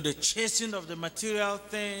 you know, the chasing of the material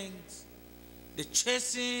things, the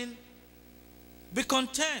chasing, be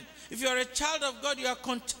content. If you are a child of God, you are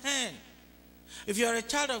content. If you are a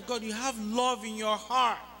child of God, you have love in your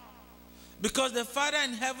heart. Because the Father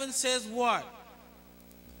in heaven says what?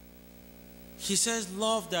 He says,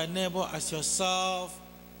 love thy neighbor as yourself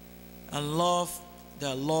and love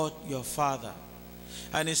the Lord your Father.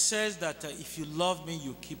 And it says that if you love me,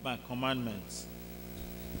 you keep my commandments.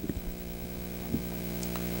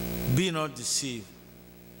 Be not deceived.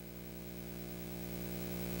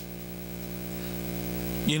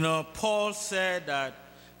 You know, Paul said that,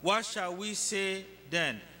 what shall we say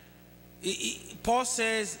then? Paul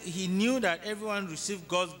says he knew that everyone received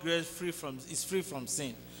God's grace is free from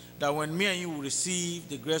sin. That when me and you will receive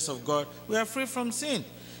the grace of God, we are free from sin.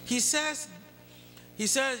 He says,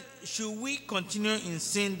 should we continue in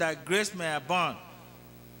sin that grace may abound?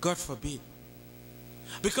 God forbid.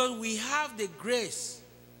 Because we have the grace,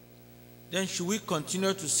 then should we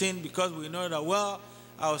continue to sin because we know that, well,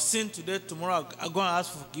 I'll sin today, tomorrow I'll go and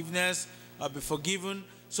ask for forgiveness, I'll be forgiven.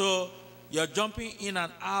 So you're jumping in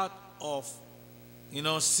and out of, you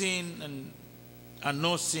know, sin and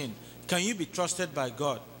no sin. Can you be trusted by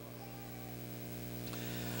God?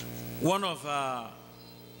 One of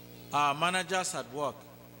our managers at work,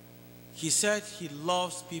 he said he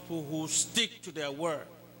loves people who stick to their word,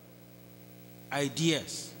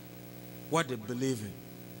 ideas, what they believe in.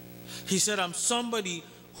 He said, I'm somebody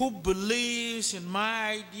who believes in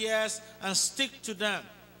my ideas and stick to them.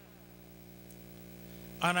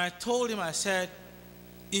 And I told him, I said,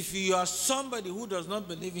 if you are somebody who does not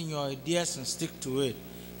believe in your ideas and stick to it,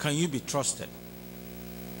 can you be trusted?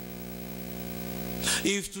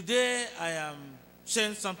 If today I am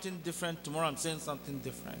saying something different, tomorrow I'm saying something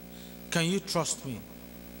different, can you trust me?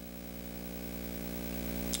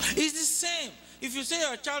 It's the same. If you say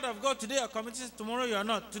you're a child of God, today you're committed, tomorrow you're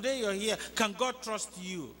not. Today you're here. Can God trust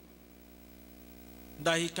you?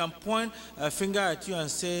 That he can point a finger at you and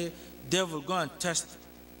say, devil, go and test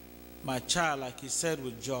my child, like he said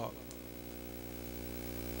with Job.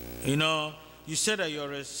 You know, you said that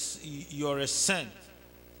you're a saint.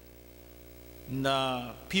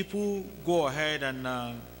 And people go ahead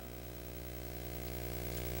and,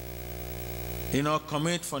 you know,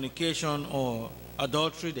 commit fornication or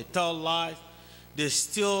adultery. They tell lies. They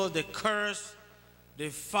steal, they curse, they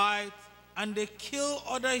fight, and they kill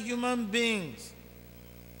other human beings.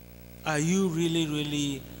 Are you really,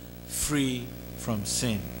 really free from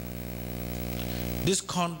sin? This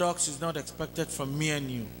conduct is not expected from me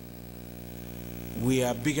and you. We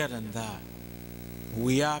are bigger than that.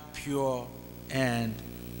 We are pure and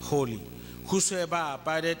holy. Whosoever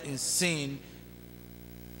abideth in sin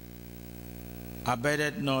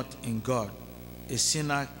abideth not in God. A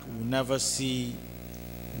sinner will never see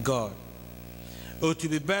God. It would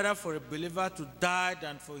be better for a believer to die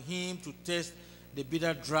than for him to taste the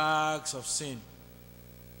bitter drugs of sin.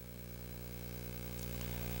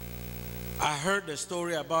 I heard the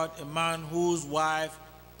story about a man whose wife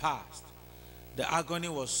passed. The agony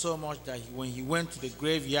was so much that when he went to the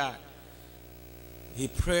graveyard, he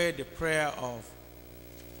prayed the prayer of,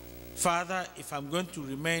 Father, if I'm going to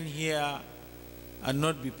remain here and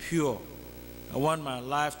not be pure, I want my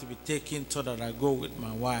life to be taken so that I go with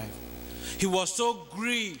my wife. He was so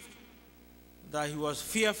grieved that he was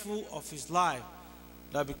fearful of his life,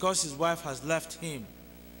 that because his wife has left him,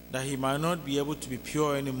 that he might not be able to be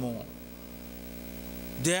pure anymore.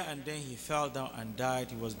 There and then he fell down and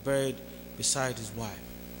died. He was buried beside his wife.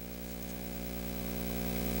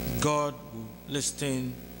 God will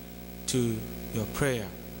listen to your prayer.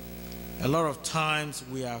 A lot of times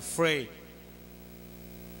we are afraid.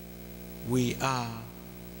 We are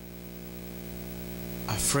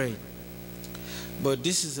afraid. But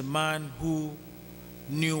this is a man who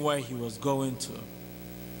knew where he was going to.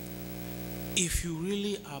 If you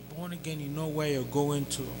really are born again, you know where you're going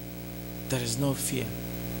to. There is no fear.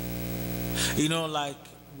 You know, like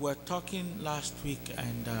we're talking last week,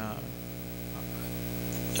 and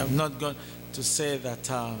I'm not going to say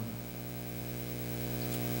that I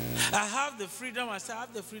have the freedom. I say I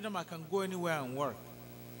have the freedom. I can go anywhere and work.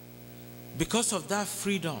 Because of that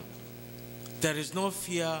freedom, there is no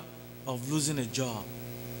fear of losing a job.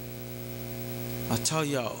 I tell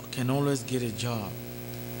you, I can always get a job.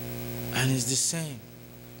 And it's the same.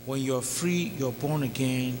 When you're free, you're born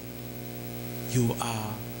again, you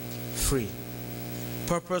are free.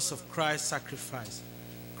 Purpose of Christ's sacrifice.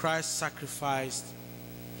 Christ sacrificed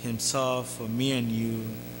himself for me and you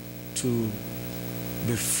to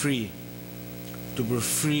be free. To be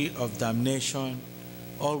free of damnation.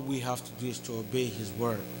 All we have to do is to obey his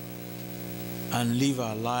word and live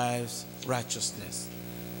our lives righteousness.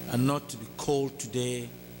 And not to be cold today,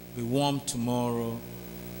 be warm tomorrow,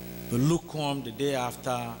 be lukewarm the day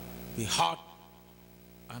after, be hot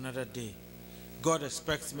another day. God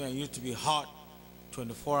expects me and you to be hot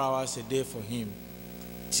 24 hours a day for him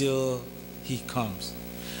till he comes.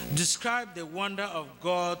 Describe the wonder of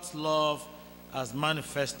God's love as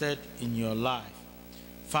manifested in your life,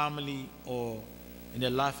 family, or in the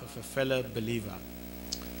life of a fellow believer.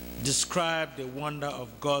 Describe the wonder of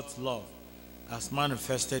God's love as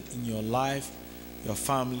manifested in your life, your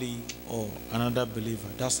family, or another believer.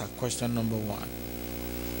 That's our question number one.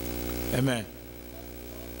 Amen.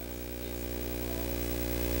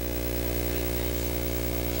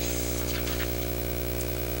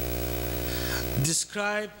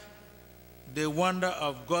 Describe the wonder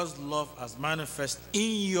of God's love as manifest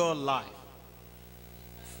in your life.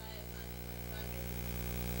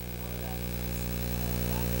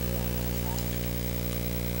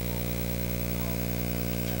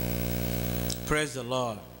 Praise the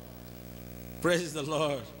Lord. Praise the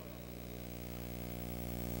Lord.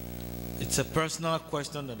 It's a personal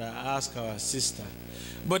question that I ask our sister.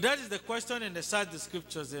 But that is the question in the side of the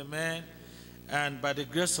scriptures, amen. And by the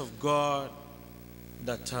grace of God,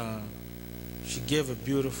 that she gave a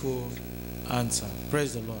beautiful answer.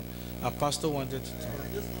 Praise the Lord. Our pastor wanted to talk. I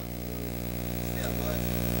just want to say about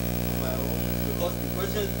my own, because the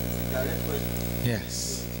question is a direct question.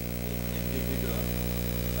 Yes.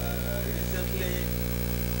 Recently,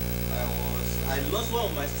 I lost one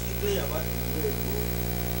of my siblings about a year ago,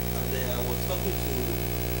 and I was talking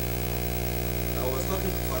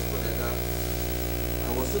to Pastor Dada.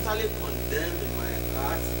 I was totally condemned in my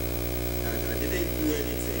heart that I didn't do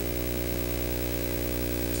anything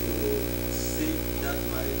to save that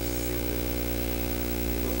my sibling,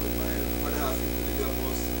 because of my father has a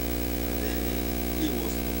polygamous, and then he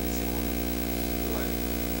was focusing on his wife.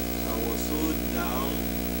 So I was so down.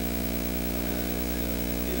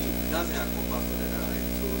 That's how I called Pastor that I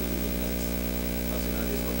told him that Pastor that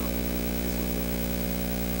this was happening, this was happening.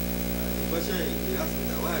 The question he asked me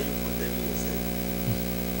that, why are you condemning yourself?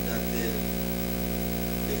 That they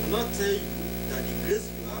cannot tell you that the grace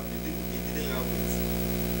you have, the people they didn't have it,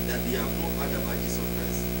 that they have not heard about Jesus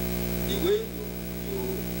Christ. The way you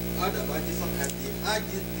heard about Jesus Christ, they heard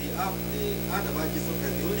about Jesus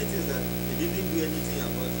Christ, the only thing is that they didn't do anything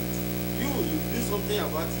about it. You do something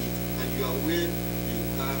about it, and you are where you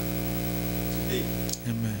are today.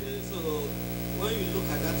 Amen. So when you look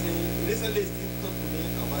at that thing, recently still talk to me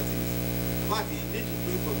about it. But you need to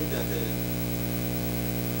pray for me that a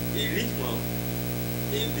rich man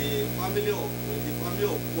in the family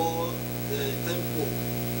of Paul, temple,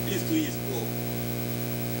 is to his poor.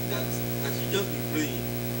 That I should just be praying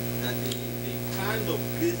that the kind of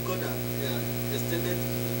grace God has extended to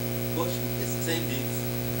me, God should extend it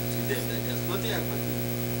to them. That there's nothing I can do.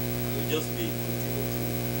 I will just be continuing to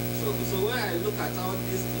struggle. So when I look at all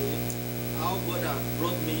this thing, how God has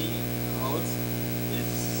brought me out,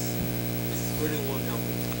 it's very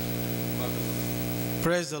wonderful.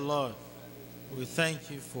 Praise the Lord. We thank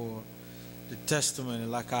you for the testimony.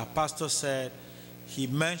 Like our pastor said, he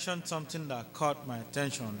mentioned something that caught my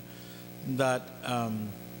attention, that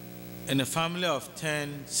in a family of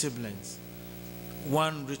 10 siblings,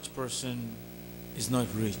 one rich person is not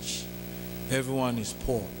rich. Everyone is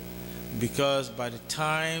poor. Because by the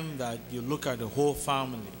time that you look at the whole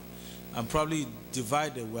family and probably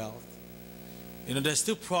divide the wealth, there's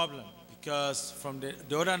still problem, because from the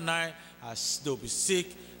other 9, they'll be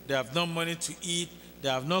sick, they have no money to eat, they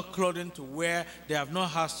have no clothing to wear, they have no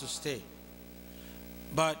house to stay.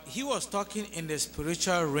 But he was talking in the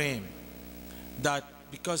spiritual realm, that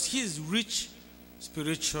because he is rich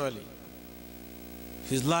spiritually,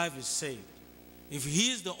 his life is saved. If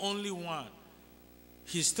he is the only one,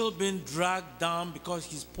 he's still being dragged down because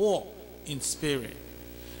he's poor in spirit.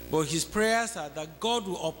 But his prayers are that God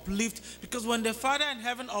will uplift, because when the Father in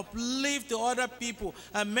heaven uplifts the other people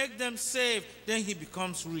and make them saved, then he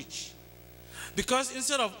becomes rich. Because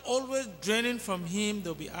instead of always draining from him,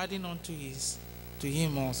 they'll be adding on to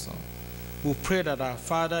him also. We pray that our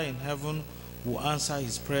Father in heaven will answer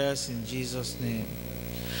his prayers in Jesus' name.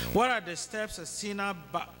 What are the steps a sinner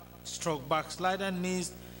backslider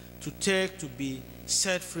needs to take to be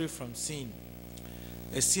set free from sin?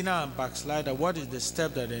 A sinner and backslider, what is the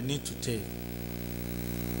step that they need to take?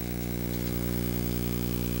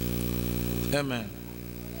 Amen.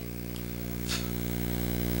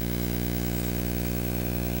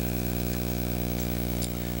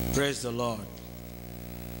 Praise the Lord.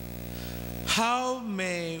 How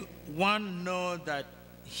may one know that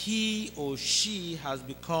he or she has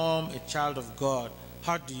become a child of God?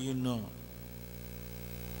 How do you know?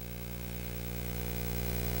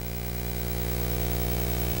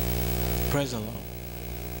 Praise the Lord.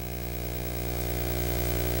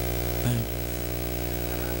 No.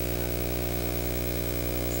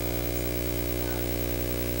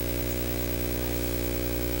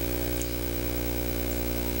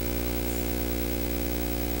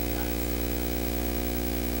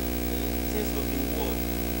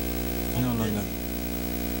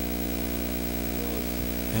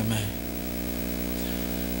 Amen.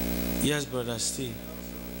 Yes, Brother Steve.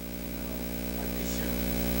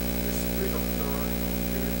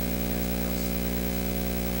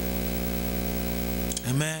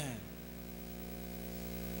 Amen.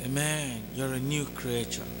 Amen. You're a new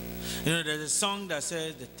creature. You know, there's a song that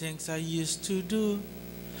says, the things I used to do,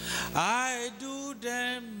 I do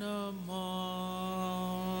them no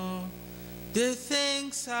more. The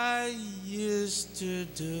things I used to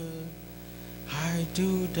do, I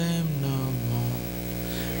do them no more.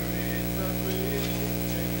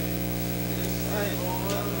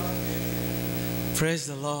 Praise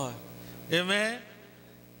the Lord. Amen.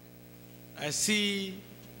 I see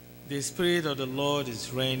the Spirit of the Lord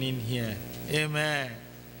is reigning here. Amen.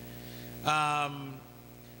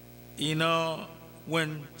 You know,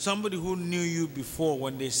 when somebody who knew you before,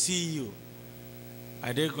 when they see you,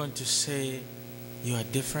 are they going to say, you are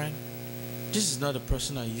different? This is not the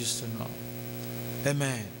person I used to know.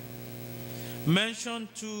 Amen. Mention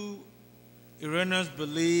 2 erroneous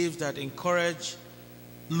beliefs that encourage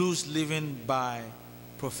loose living by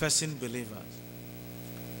professing believers.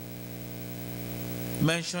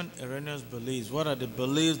 Mention erroneous beliefs. What are the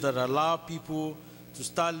beliefs that allow people to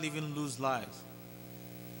start living loose lives?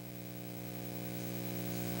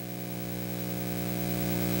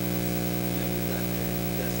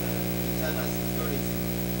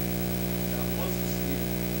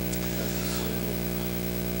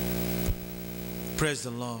 Praise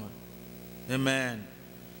the Lord. Amen.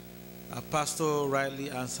 Our pastor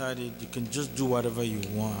rightly answered it. You can just do whatever you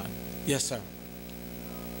want. Yes, sir.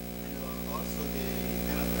 Also, they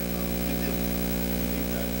kind of make them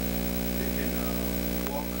believe that they can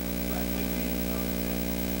walk, like maybe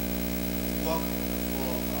walk for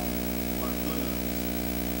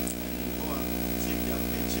McDonald's and go and take their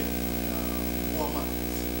paycheck in Walmart.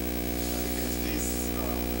 They can still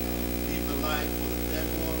live the life for the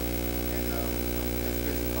devil and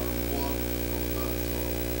expect a reward from God. So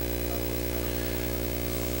that was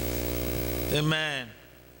Amen.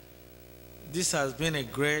 This has been a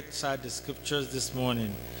great side of scriptures this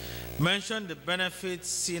morning. Mention the benefits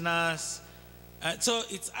sinners. So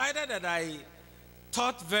it's either that I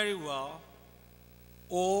taught very well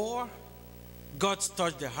or God's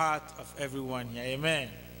touched the heart of everyone here. Amen.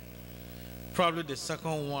 Probably the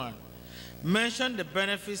second one. Mention the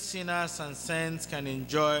benefits sinners and saints can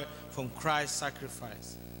enjoy from Christ's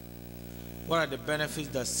sacrifice. What are the benefits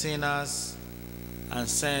that sinners and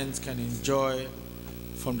saints can enjoy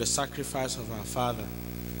from the sacrifice of our Father?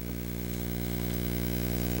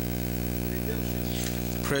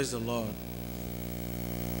 Praise the Lord.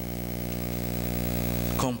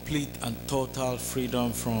 Complete and total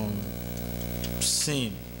freedom from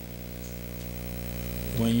sin.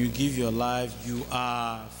 When you give your life, you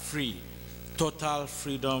are free. Total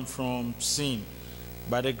freedom from sin.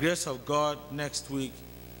 By the grace of God, next week,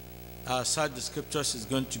 our Side the Scriptures is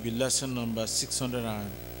going to be lesson number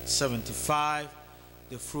 675,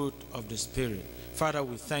 the fruit of the Spirit. Father,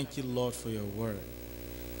 we thank you, Lord, for your word.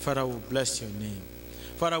 Father, we bless your name.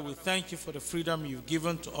 Father, we thank you for the freedom you've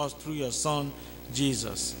given to us through your Son,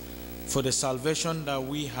 Jesus, for the salvation that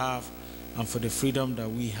we have and for the freedom that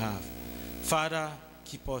we have. Father,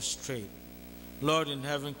 keep us straight. Lord in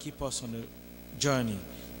heaven, keep us on the journey,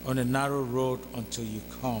 on the narrow road until you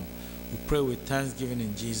come. We pray with thanksgiving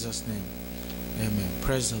in Jesus' name. Amen.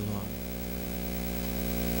 Praise the Lord.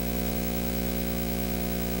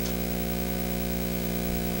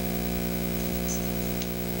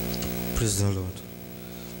 Praise the Lord.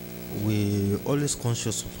 We always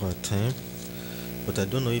conscious of our time, but I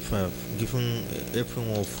don't know if I've given every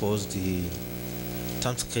one of us the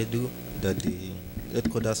time schedule that the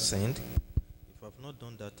headquarters sent. If I've not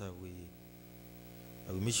done that, I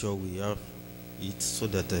will make sure we have it so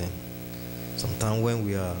that sometime when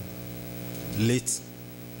we are late,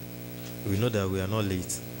 we know that we are not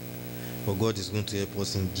late. But God is going to help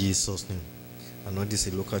us in Jesus' name. I know this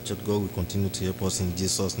is a local church. God will continue to help us in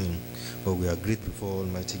Jesus' name. But we are grateful for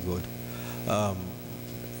Almighty God.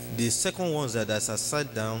 The second one that as I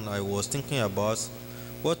sat down, I was thinking about,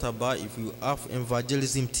 what about if we have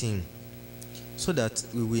evangelism team, so that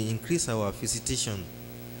we will increase our visitation.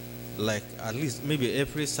 Like at least maybe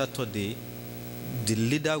every Saturday, the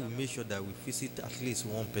leader will make sure that we visit at least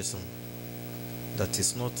one person that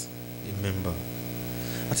is not a member.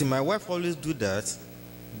 I think my wife always do that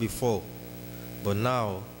before, but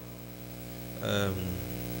now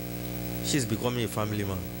she's becoming a family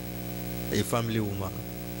man, a family woman.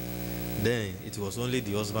 Then it was only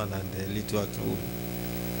the husband and the little Akanmu.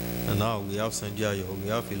 And now we have Sanjay, we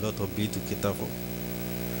have a lot of bills to cater for.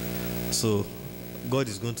 So God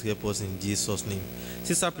is going to help us in Jesus' name.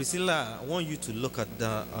 Sister Priscilla, I want you to look at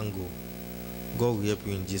that angle. God will help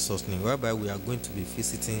you in Jesus' name. Whereby we are going to be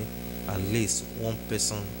visiting at least one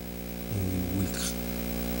person in a week.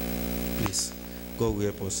 Please, God will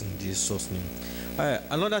help us in Jesus' name.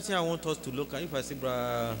 Another thing I want us to look at, if I say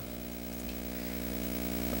Brother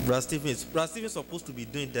Stephen is supposed to be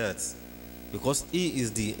doing that, because he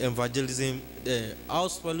is the evangelism, the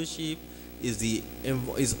house fellowship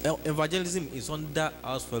evangelism is under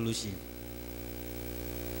house fellowship.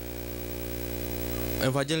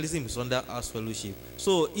 Evangelism is under house fellowship.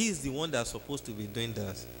 So he is the one that's supposed to be doing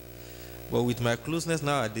that. But with my closeness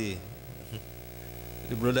nowadays,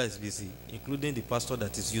 the brother is busy, including the pastor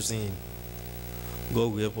that is using him.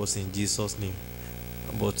 God will help us in Jesus' name.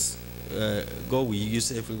 But God will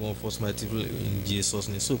use everyone for mightily in Jesus'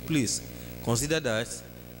 name. So please consider that.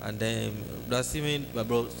 And then, Brother Stephen,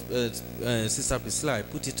 Sister Priscilla, I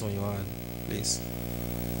put it on your hand, please.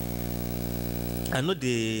 I know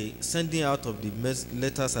the sending out of the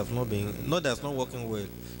letters have not been, not that's not working well.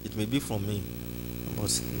 It may be from me,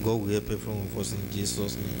 but God will help everyone of us in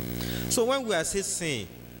Jesus' name. So when we are saying sin,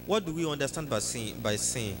 what do we understand by sin? By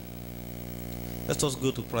sin, let us go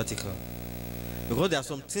to practical, because there are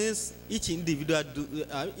some things each individual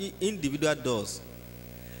does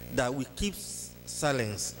that we keep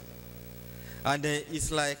silence, and then it's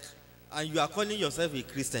like, and you are calling yourself a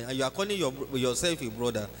Christian, and you are calling yourself a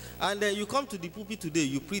brother, and then you come to the pulpit today,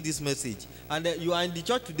 you preach this message, and then you are in the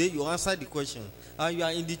church today, you answer the question, and you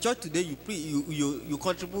are in the church today, you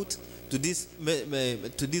contribute to this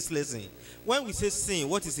lesson. When we say sin,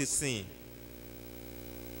 what is a sin?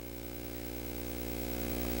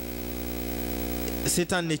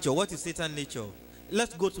 Satan nature. What is Satan nature?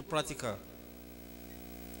 Let's go to practical.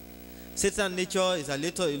 Satan nature is a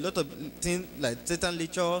lot of things like Satan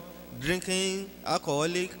nature, drinking,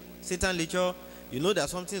 alcoholic. Satan nature, you know that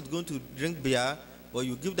something is going to drink beer, but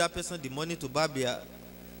you give that person the money to buy beer.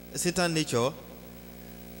 Satan nature,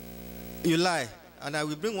 you lie. And I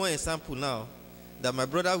will bring one example now that my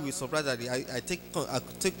brother will be surprised that I take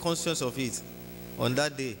conscience of it on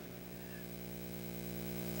that day.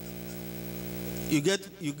 You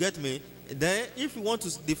get me? Then if you want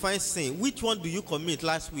to define sin, which one do you commit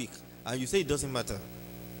last week? And you say it doesn't matter.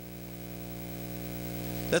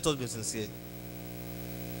 Let us be sincere.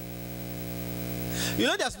 You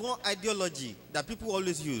know, there's one ideology that people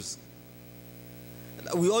always use.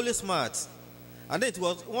 We always smart. And then it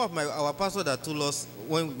was one of our pastors that told us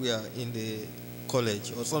when we are in the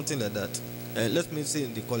college or something like that. Let me say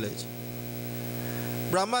in the college.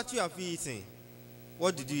 Brother Matthew, have you eaten?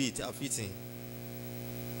 What did you eat? I've eaten.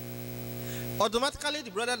 Automatically,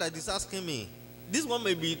 the brother that is asking me, this one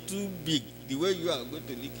may be too big, the way you are going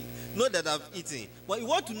to lick it. Know that I've eaten. But you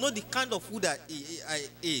want to know the kind of food that I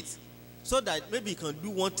ate, so that maybe you can do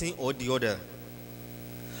one thing or the other.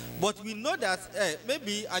 But we know that,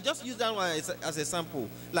 maybe, I just use that one as a sample.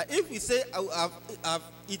 Like if we say I've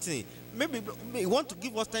eaten, maybe you want to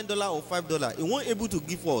give us $10 or $5, you won't able to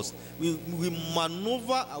give us. We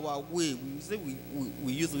maneuver our way. We say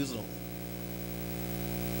we use wisdom.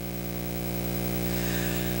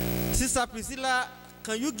 Sister Priscilla,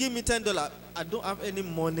 can you give me $10? I don't have any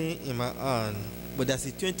money in my hand, but there's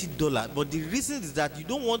a $20. But the reason is that you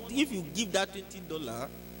don't want, if you give that $20,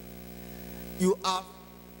 you have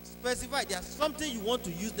specified there's something you want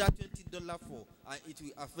to use that $20 for, and it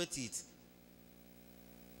will affect it.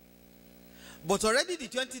 But already the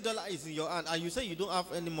 $20 is in your hand, and you say you don't have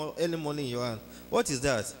any money in your hand. What is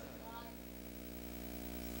that?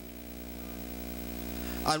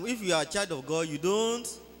 And if you are a child of God, you don't.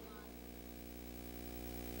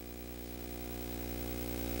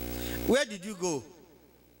 Where did you go,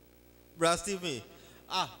 Brother Stephen?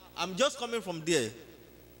 I'm just coming from there.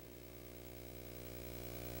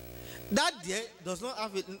 That there does not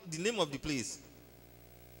have the name of the place.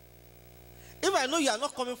 If I know you are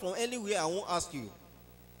not coming from anywhere, I won't ask you.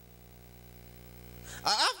 I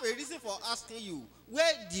have a reason for asking you.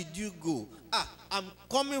 Where did you go? I'm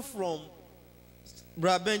coming from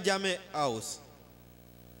Brother Benjamin's house.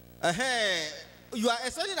 You are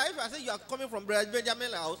expecting that if I say you are coming from Brother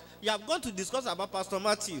Benjamin's house, you have gone to discuss about Pastor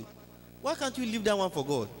Matthew. Why can't you leave that one for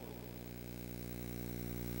God?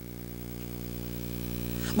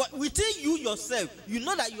 But within you yourself, you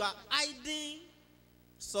know that you are hiding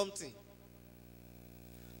something.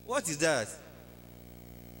 What is that?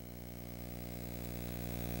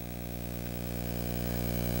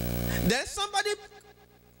 Then somebody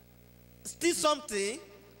steals something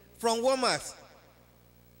from Walmart,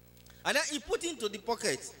 and then he put it into the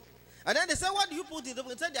pocket. And then they say, what do you put in the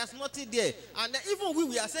pocket? They say, there's nothing there. And then even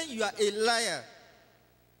we are saying you are a liar.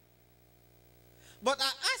 But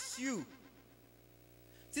I ask you,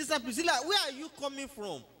 Sister Priscilla, where are you coming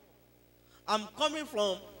from? I'm coming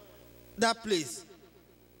from that place.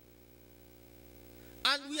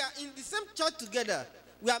 And we are in the same church together.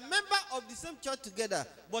 We are members of the same church together.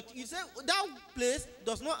 But you say that place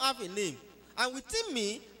does not have a name. And within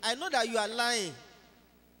me, I know that you are lying.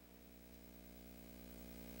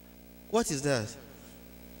 What is that?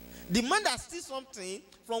 The man that steals something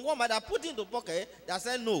from Walmart that put it in the pocket, that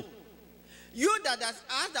said no. You that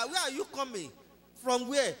asked that, where are you coming? From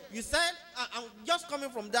where? You said, I'm just coming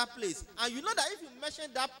from that place. And you know that if you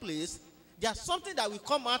mention that place, there's something that will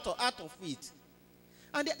come out of it.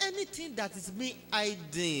 And anything that is being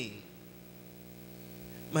hiding.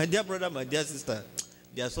 My dear brother, my dear sister,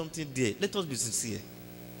 there's something there. Let us be sincere.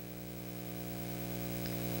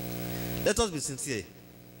 Let us be sincere.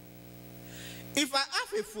 If I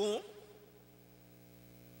have a phone,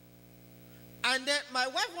 and then my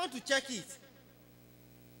wife wants to check it,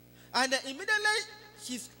 and then immediately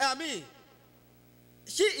she is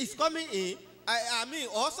coming in,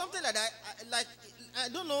 or something like that, I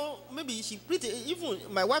don't know, maybe she even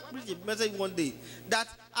my wife preached a message one day that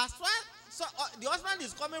as far the husband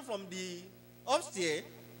is coming from the upstairs,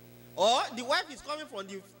 or the wife is coming from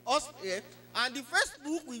the upstairs, and the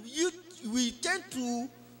Facebook we change to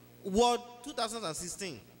Word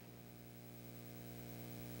 2016.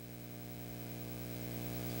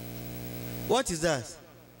 What is that?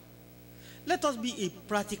 Let us be a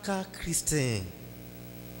practical Christian.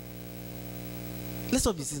 Let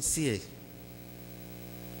us be sincere.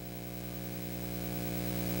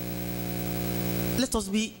 Let us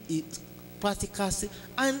be a practical,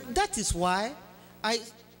 and that is why I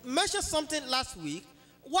mentioned something last week.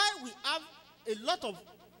 Why we have a lot of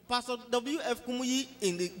Pastor W.F. Kumuyi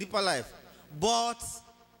in the deeper life, but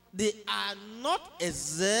they are not as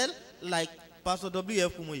zeal like Pastor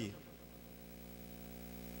W.F. Kumuyi.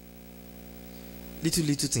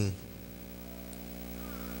 Little thing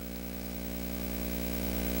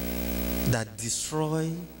that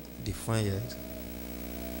destroy the vineyard.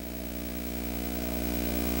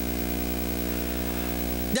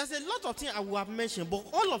 There's a lot of things I will have mentioned, but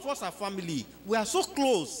all of us are family. We are so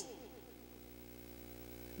close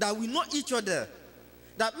that we know each other.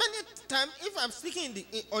 That many times, if I'm speaking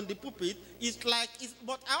on the pulpit,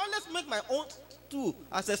 but I always make my own too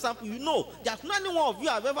as a sample. You know, there's not any one of you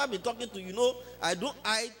I've ever been talking to. You know, I don't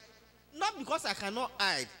hide, not because I cannot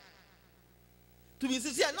hide. To be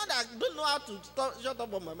sincere, not that I don't know how to shut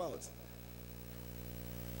up on my mouth.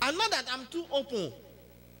 And not that I'm too open.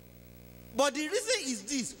 But the reason is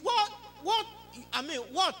this: what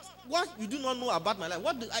you do not know about my life?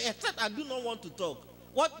 Except I do not want to talk.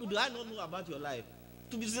 What do I not know about your life?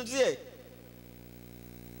 To be sincere.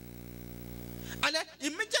 And then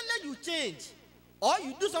immediately you change, or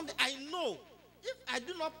you do something. I know if I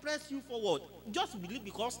do not press you forward, just believe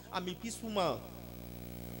because I'm a peaceful man.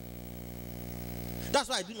 That's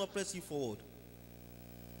why I do not press you forward.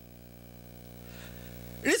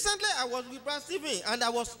 Recently, I was with Brother Stephen, and I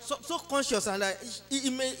was so conscious, and he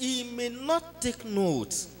may not take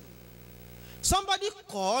note. Somebody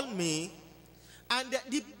called me, and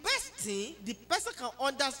the best thing the person can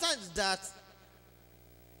understand is that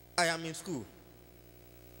I am in school.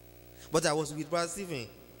 But I was with Brother Stephen.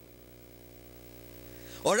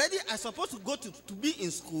 Already I supposed to go to be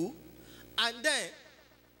in school, and then,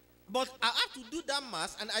 but I have to do that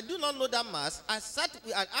mass, and I do not know that mass. I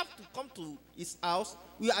have to come to his house.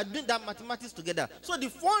 We are doing that mathematics together. So the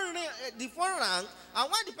phone rang,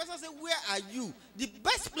 and when the person said, "Where are you?" the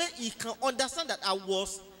best place he can understand that I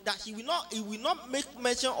was, that he will not make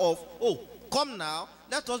mention of, "Oh, come now,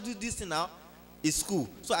 let us do this thing now," is school.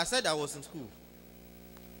 So I said I was in school.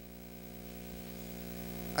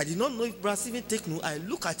 I did not know if Brother Stephen take note. I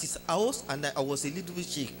look at his house and I was a little bit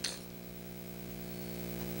shaky.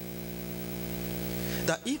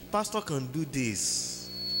 That if pastor can do this,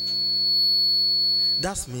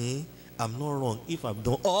 that's me. I'm not wrong if I've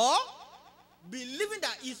done, or believing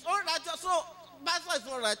that he's unrighteous. So pastor is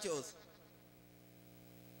not righteous.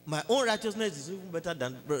 My own righteousness is even better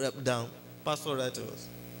than pastor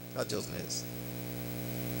righteousness.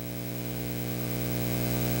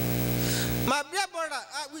 My dear brother,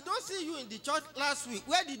 we don't see you in the church last week.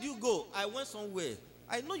 Where did you go? I went somewhere.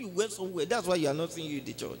 I know you went somewhere. That's why you are not seeing you in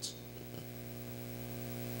the church.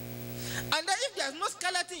 And then if there's no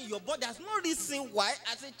skeleton in your body, there's no reason why,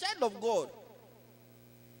 as a child of God,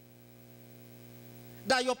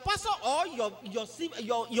 that your pastor or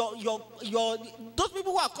those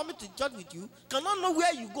people who are coming to church with you cannot know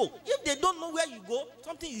where you go. If they don't know where you go,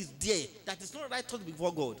 something is there that is not right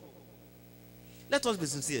before God. Let us be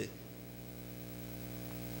sincere.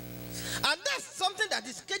 And that's something that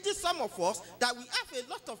is caging some of us, that we have a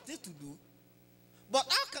lot of things to do. But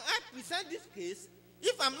how can I present this case?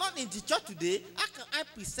 If I'm not in the church today, how can I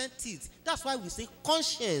present it? That's why we say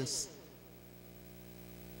conscience.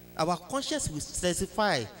 Our conscience will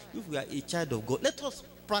specify if we are a child of God. Let us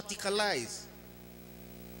practicalize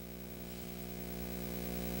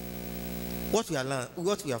what we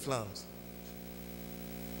have learned.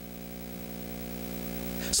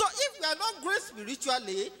 So if we are not growing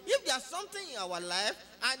spiritually, if there's something in our life,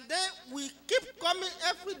 and then we keep coming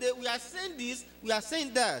every day, we are saying this, we are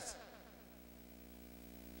saying that.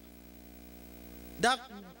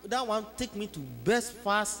 That one take me to best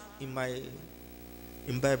verse in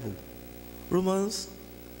Bible. Romans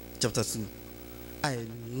chapter 2. I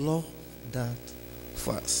love that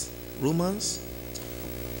verse. Romans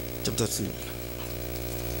chapter 2.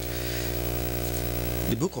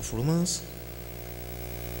 The book of Romans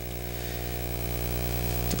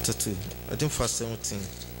chapter 2. I think verse 17.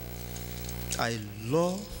 I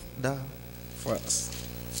love that verse.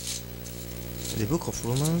 The book of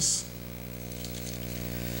Romans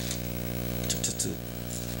chapter 2.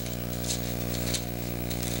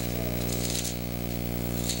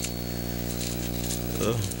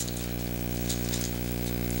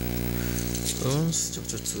 Romans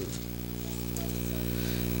chapter 2.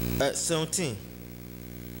 17.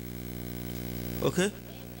 Okay?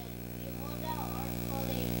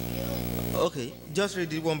 Okay, just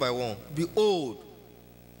read it one by one. Behold,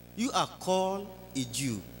 you are called a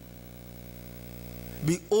Jew.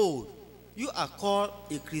 Behold, you are called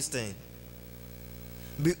a Christian.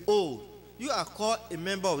 Behold, you are called a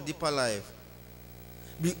member of Deeper Life.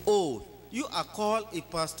 Behold, you are called a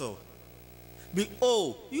pastor.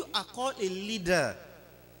 Behold, you are called a leader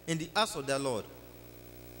in the house of the Lord.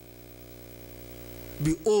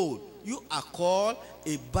 Behold, you are called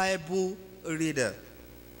a Bible reader.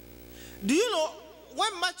 Do you know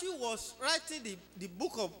when Matthew was writing the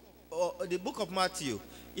book of Matthew,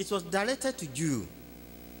 it was directed to Jew.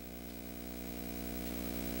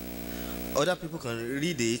 Other people can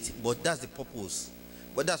read it, but that's the purpose.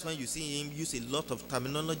 But that's when you see him use a lot of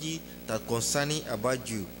terminology that concerning about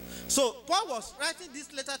Jew. So Paul was writing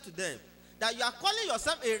this letter to them, that you are calling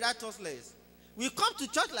yourself a righteousness. We come to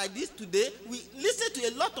church like this today, we listen to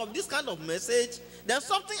a lot of this kind of message, then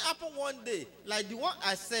something happened one day, like the one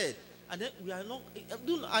I said, and then we are not,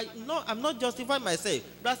 I'm not justifying myself.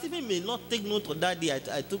 Brother Stephen may not take note of that day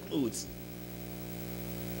I took notes.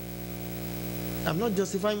 I'm not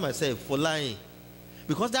justifying myself for lying.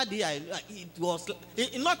 Because that day I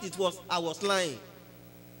was lying.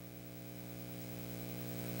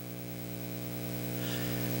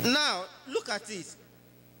 Now, look at it.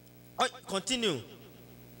 Continue.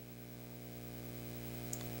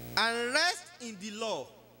 And rest in the law.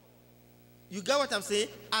 You get what I'm saying?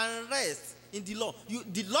 And rest in the law.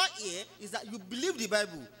 The law here is that you believe the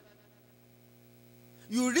Bible.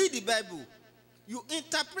 You read the Bible. You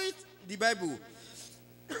interpret the Bible.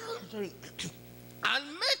 Sorry. And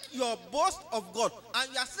make your boast of God.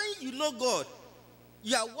 And you are saying you know God.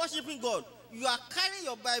 You are worshiping God. You are carrying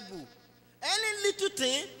your Bible. Any little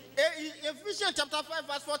thing, Ephesians chapter 5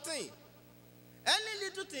 verse 14. Any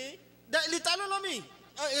little thing, that little me.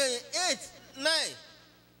 8, 9.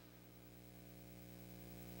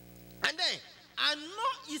 And then, I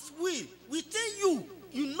know His will within you.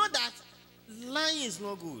 You know that lying is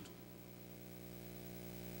not good.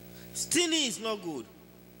 Stealing is not good.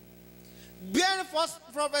 Bearing false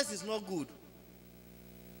prophets is not good.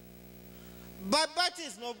 Backbiting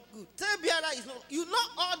is not good. Tell is not. You know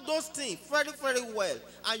all those things very, very well.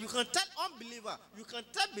 And you can tell unbeliever, you can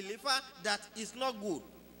tell believer that it's not good.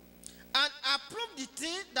 And approve the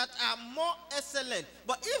things that are more excellent.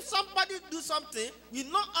 But if somebody do something, we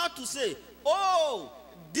know how to say, oh,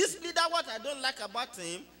 this leader, what I don't like about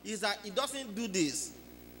him is that he doesn't do this.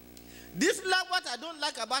 This leader, what I don't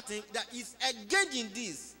like about him, that he's engaged in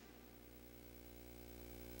this.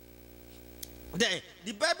 Then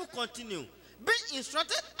the Bible continues. Being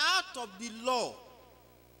instructed out of the law.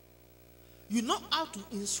 You know how to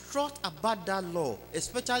instruct about that law,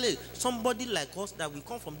 especially somebody like us that we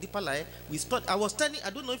come from deeper life. I was telling,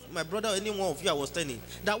 I don't know if my brother or any one of you I was telling,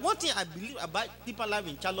 that one thing I believe about deeper life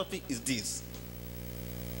in Charlottesville is this.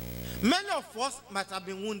 Many of us might have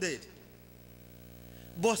been wounded,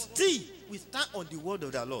 but still we stand on the word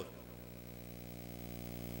of the Lord.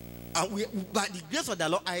 And we, by the grace of the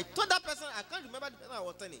Lord, I told that person, I can't remember the person I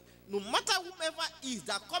was telling, no matter whomever is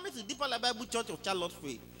that coming to Deeper Life Bible Church of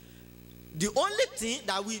Charlottesville, the only thing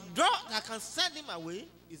that we draw that can send him away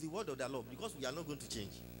is the word of the Lord, because we are not going to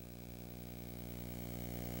change.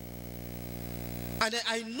 And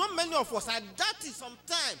I know many of us, I doubt it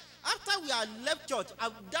sometime. After we are left church, I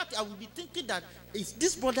will be thinking that, is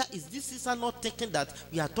this brother, is this sister not thinking that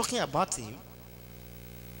we are talking about him?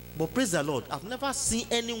 But praise the Lord, I've never seen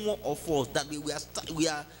any one of us that we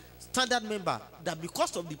are standard member, that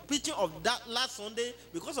because of the preaching of that last Sunday,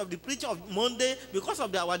 because of the preaching of Monday, because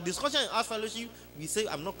of our discussion in our fellowship, we say,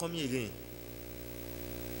 I'm not coming again.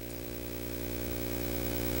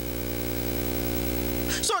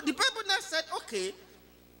 So the Bible now said, okay,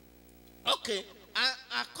 I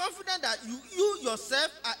am confident that you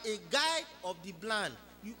yourself are a guide of the blind.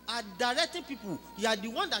 You are directing people. You are the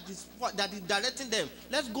one that is directing them.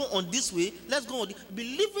 Let's go on this way. Let's go on this,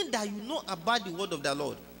 believing that you know about the word of the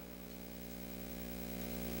Lord.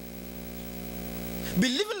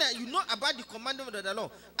 Believing that you know about the commandment of the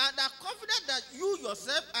Lord. And are confident that you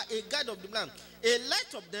yourself are a guide of the blind, a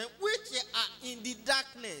light of them which are in the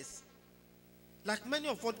darkness. Like many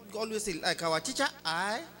of us always say, like our teacher,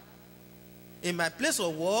 in my place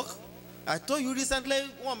of work, I told you recently,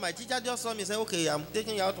 one of my teachers just saw me and said, okay, I'm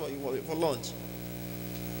taking you out for lunch.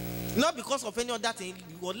 Not because of any other thing.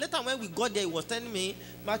 But later when we got there, he was telling me,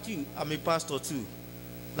 Matthew, I'm a pastor too.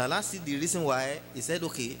 Now let's see the reason why he said,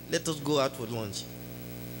 okay, let us go out for lunch.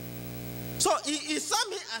 So he saw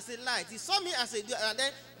me as a light. He saw me as a...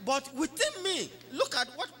 But within me, look at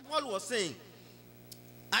what Paul was saying.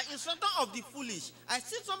 An instructor of the foolish. I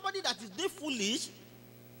see somebody that is foolish,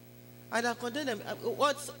 and I condemn them.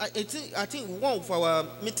 I think one of our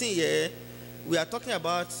meeting here, we are talking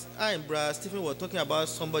about, I and Brother Stephen were talking about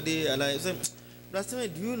somebody, and I said, Brother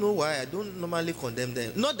Stephen, do you know why I don't normally condemn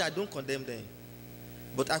them? Not that I don't condemn them,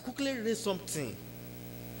 but I quickly raised something.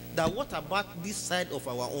 That what about this side of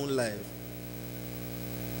our own life?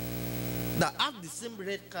 That have the same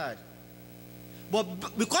red card.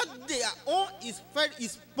 But because their own is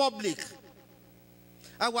public,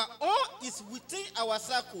 our own is within our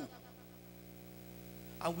circle.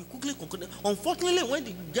 And we quickly conclude. Unfortunately, when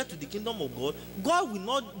they get to the kingdom of God, God will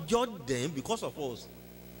not judge them because of us.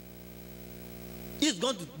 He's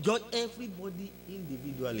going to judge everybody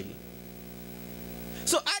individually.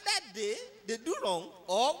 So either they do wrong,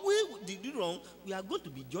 or we do wrong, we are going to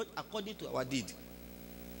be judged according to our deed.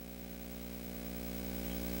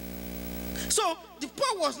 So the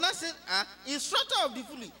Paul was not saying, instructor of the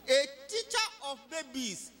foolish, a teacher of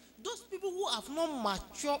babies, those people who have not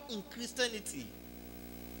matured in Christianity.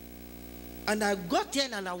 And I got here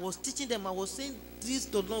and I was teaching them. I was saying, this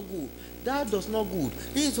does not go, that does not good,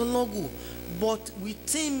 this does not go. But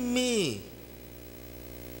within me,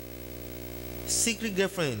 secret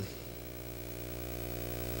girlfriend,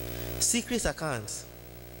 secret accounts,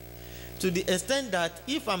 to the extent that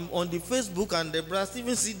if I'm on the Facebook and the brother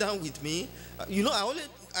Stephen sit down with me, you know,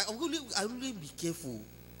 I really be careful.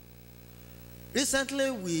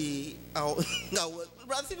 Recently, brother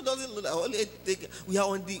Stephen doesn't know that we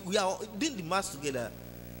are doing the mass together.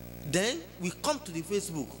 Then we come to the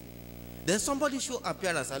Facebook. Then somebody show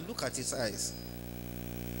appearance and look at his eyes.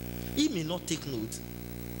 He may not take note.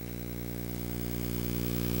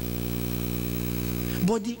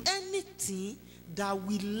 But the anything that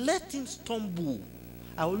will let him stumble,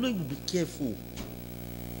 I will always be careful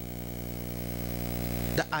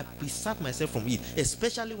that I preserve myself from it,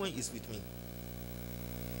 especially when it's with me.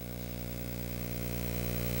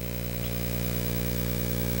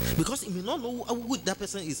 Because he may not know how good that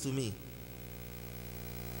person is to me.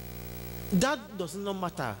 That does not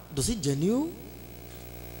matter. Does it genuine?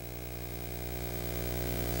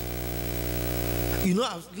 You know,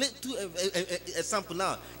 I've laid two example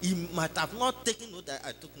now. He might have not taken note that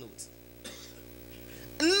I took note.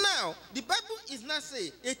 Now, the Bible is not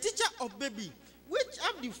saying a teacher of baby, which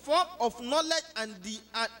have the form of knowledge and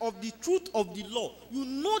of the truth of the law. You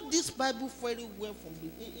know this Bible very well from the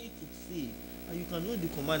A to Z, and you can know the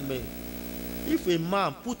commandment. If a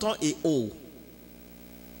man put on a O,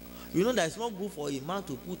 you know that it's not good for a man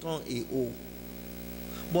to put on a O.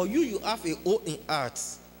 But you have a O in heart,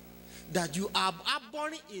 that you are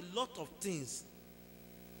abhorring a lot of things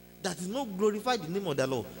that is not glorify the name of the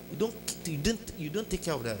Lord. You don't take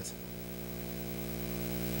care of that.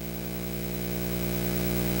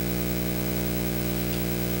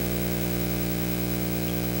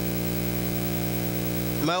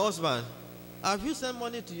 My husband, have you sent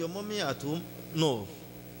money to your mommy at home? No.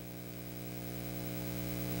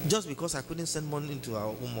 Just because I couldn't send money to our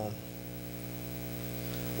own mom.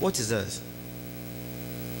 What is that?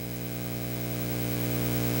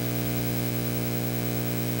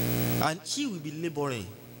 And she will be laboring.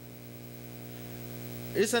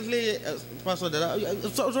 Recently, Pastor Dada,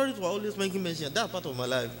 sorry to always making mention, that part of my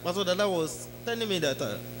life. Pastor Dada was telling me that,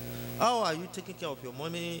 how are you taking care of your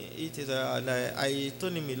money? It is, and I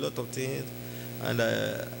told him a lot of things, and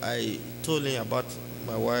I told him about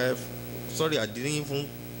my wife. Sorry, I didn't even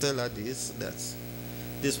tell her this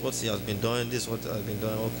is what she has been doing, this is what I've been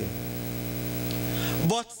doing, okay.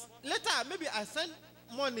 But later, maybe I sent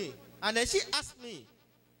money, and then she asked me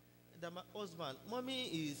that my husband, mommy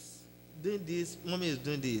is doing this, mommy is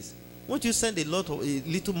doing this. Won't you send a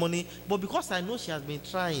little money? But because I know she has been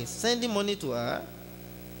trying, sending money to her,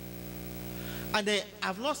 and then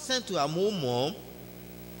I've not sent to her mom,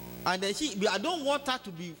 and then I don't want her to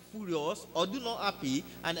be furious or do not happy,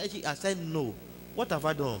 and then I said no. What have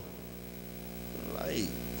I done? Like,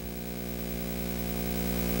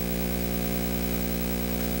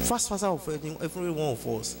 fast of every one of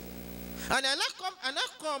us. And I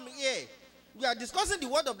come here. We are discussing the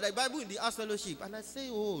word of the Bible in the house fellowship, and I say,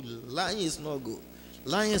 oh, lying is not good.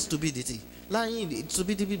 Lying is stupidity. Lying,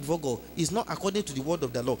 stupidity before God is not according to the word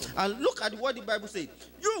of the Lord. And look at what the Bible says.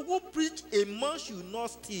 You who preach a man should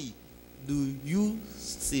not steal. Do you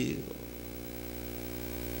steal?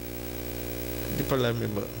 Deeper life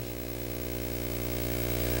member.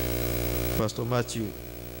 Pastor Matthew,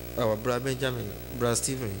 our brother Benjamin, brother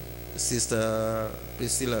Stephen, sister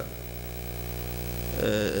Priscilla,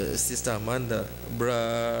 sister Amanda,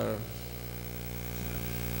 brother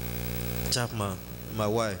Chapman, my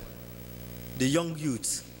wife, the young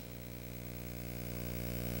youth.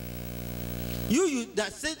 You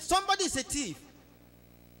that said somebody is a thief.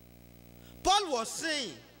 Paul was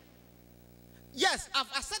saying, yes, I've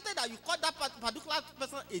accepted that you call that particular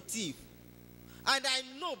person a thief. And I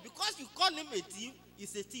know because you call him a thief,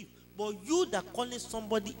 he's a thief. But you that calling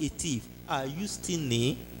somebody a thief, are you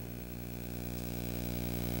stealing?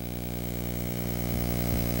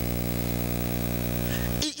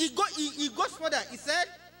 He goes further. He said,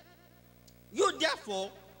 you therefore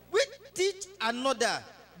will teach another.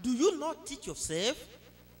 Do you not teach yourself?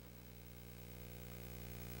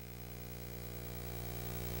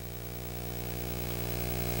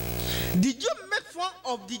 Did you make fun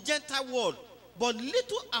of the Gentile world, but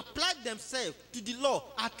little applied themselves to the law,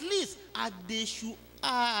 at least as they should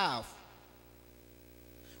have?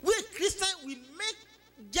 We Christians, we make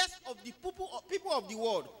jest of the people of the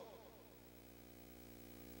world.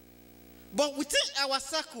 But within our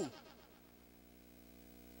circle,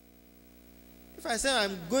 if I say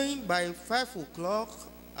I'm going by 5 o'clock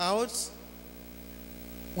out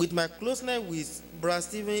with my closeness with Brother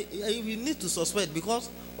Stephen, we need to suspect because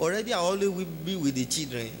already I always will be with the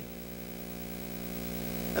children.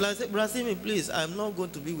 And I said, Brother Stephen, please, I'm not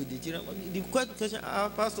going to be with the children. The question,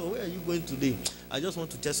 Pastor, where are you going today? I just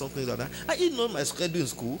want to tell something like that. I didn't know my schedule in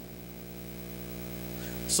school.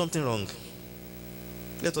 Something wrong.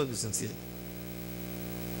 Let us be sincere.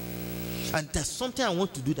 And there's something I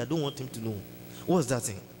want to do that I don't want him to know. What's that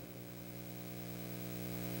thing?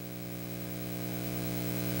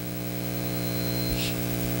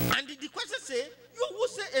 And the question says, you who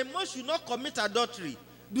say a man should not commit adultery,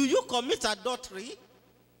 do you commit adultery?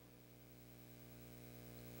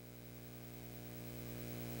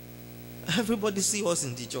 Everybody see us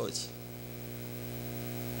in the church.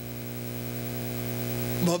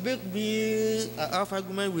 But make me have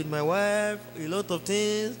argument with my wife, a lot of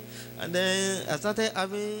things, and then I started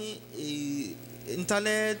having a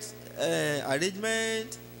internet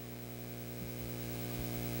arrangement.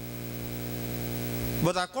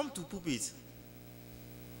 But I come to pulpit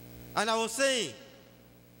and I was saying,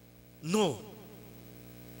 no.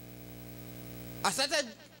 I started,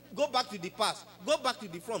 go back to the past, go back to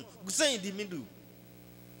the front, say in the middle.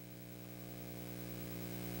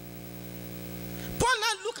 Paul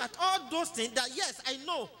now look at all those things that, yes, I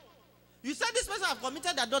know. You said this person have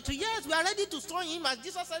committed adultery. Yes, we are ready to stone him as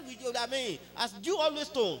Jesus said with you, as Jew always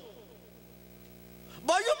stone.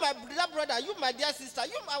 But you, my dear brother, you, my dear sister,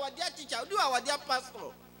 you, our dear teacher, you, our dear pastor.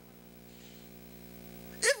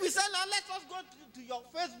 If we say now, let us go to your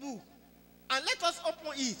Facebook and let us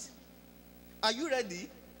open it. Are you ready?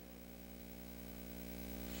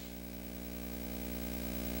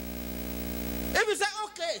 If we say,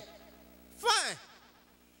 okay, fine.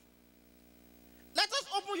 Let us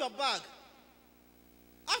open your bag.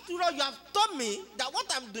 After all, you have told me that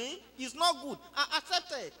what I'm doing is not good. I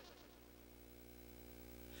accept it.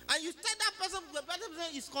 And you said that person, the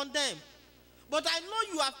person is condemned. But I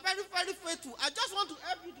know you are very, very faithful. I just want to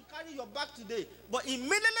help you to carry your bag today. But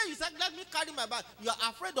immediately you said, let me carry my bag. You are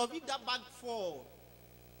afraid of if that bag falls.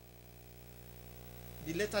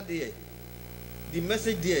 The letter there. The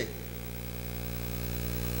message there.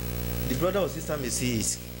 The brother or sister may see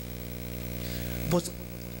it. But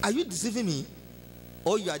are you deceiving me?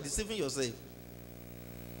 Or you are deceiving yourself?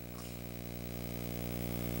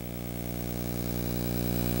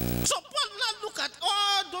 So Paul now look at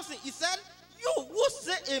all those things. He said, you who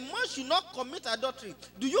say a man should not commit adultery,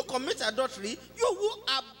 do you commit adultery? You who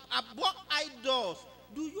abhor idols,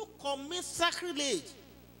 do you commit sacrilege?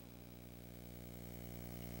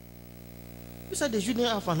 You said they shouldn't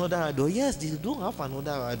have another idol. Yes, they don't have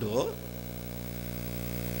another idol.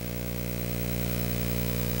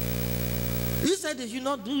 You said they should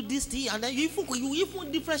not do this thing, and then you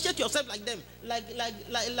even differentiate yourself like them,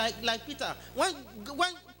 like Peter. When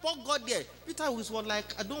Paul got there, Peter was like,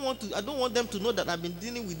 I don't want them to know that I've been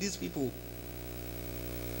dealing with these people.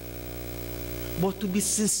 But to be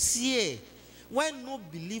sincere, when no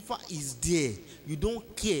believer is there, you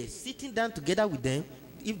don't care. Sitting down together with them,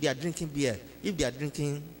 if they are drinking beer, if they are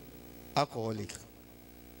drinking alcoholic.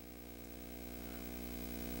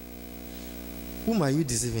 Whom are you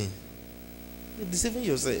deceiving? You're deceiving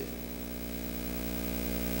yourself.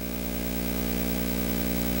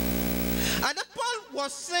 And then Paul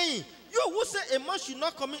was saying, you who say a man should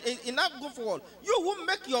not commit, in that go forward, you who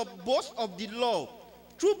make your boast of the law,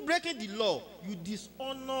 through breaking the law, you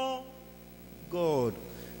dishonor God.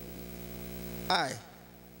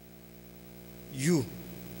 You,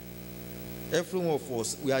 every one of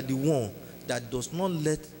us, we are the one that does not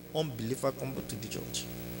let unbeliever come to the church.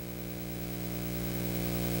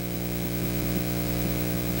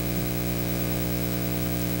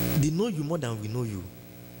 They know you more than we know you.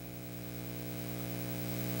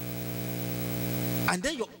 And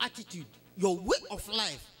then your attitude, your way of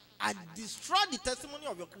life, and destroy the testimony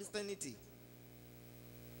of your Christianity.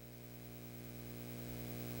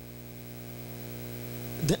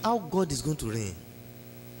 Then how God is going to reign?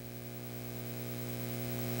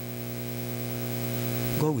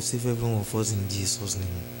 God will save every one of us in Jesus' name.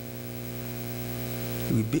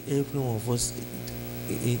 He will be every one of us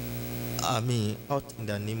out in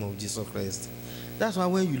the name of Jesus Christ. That's why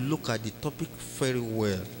when you look at the topic very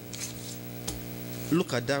well,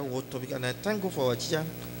 look at that word topic, and I thank God for our teacher.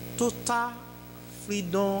 Total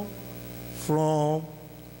freedom from,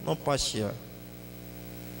 not partial.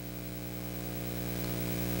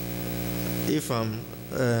 If I'm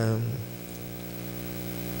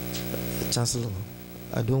Chancellor,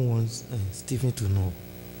 I don't want Stephen to know,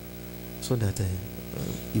 so that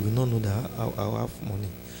he will not know that I'll have money.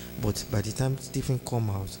 But by the time Stephen go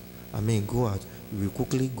out, we will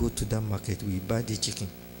quickly go to that market, we buy the chicken,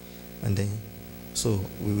 and then so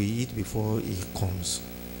we will eat before he comes.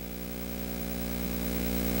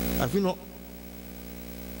 Have you not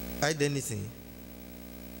hide anything?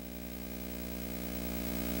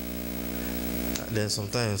 Then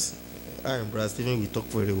sometimes I and Brother Stephen, we talk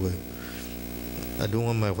very well. I don't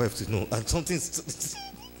want my wife to know. And something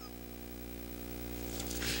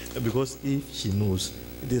because if she knows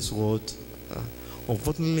this word,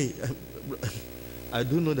 unfortunately, I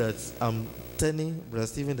do know that I'm telling Brother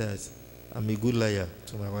Stephen that I'm a good liar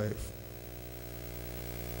to my wife.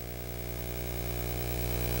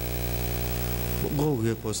 But God will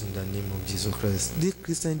help us in the name of Jesus Christ. This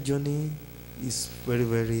Christian journey is very,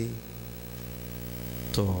 very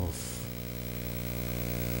tough.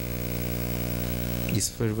 It's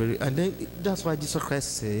very, very, and then that's why Jesus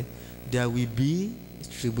Christ said there will be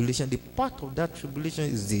tribulation. The part of that tribulation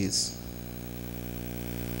is this: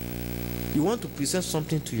 you want to present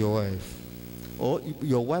something to your wife, or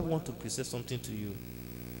your wife wants to present something to you.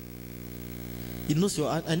 He knows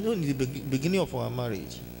I know in the beginning of our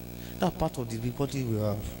marriage, that part of the difficulty we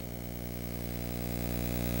have.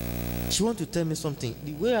 She wanted to tell me something.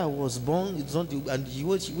 The way I was born is not the, and the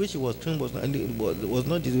way she was trained was not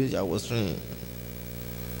the way I was trained.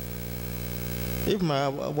 If my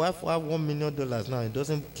wife have $1 million now, it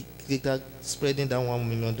doesn't take that spreading down $1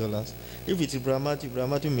 million. If it's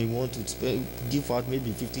Brahmati may want to give out maybe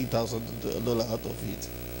 $50,000 out of it.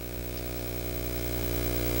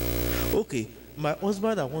 Okay, my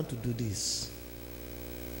husband, I want to do this.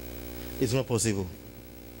 It's not possible.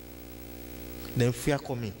 Then fear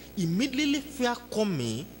coming. Immediately fear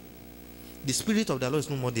coming, the Spirit of the Lord is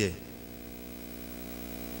no more there.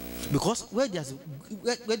 Because where there's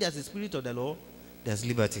the Spirit of the Lord, there's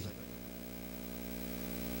liberty.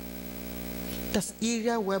 That's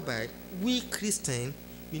area whereby we Christians,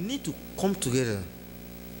 we need to come together.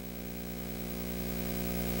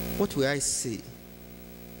 What will I say?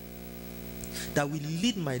 That will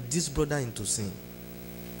lead my this brother into sin.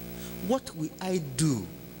 What will I do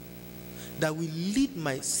that will lead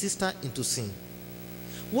my sister into sin?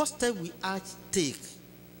 What step will I take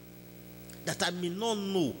that I may not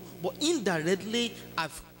know, but indirectly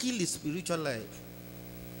I've killed his spiritual life?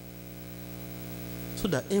 So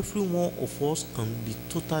that every one of us can be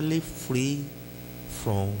totally free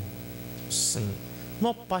from sin.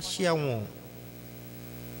 Not partial one.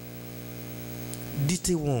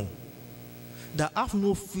 Detailed one. That have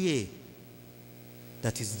no fear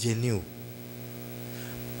that is genuine.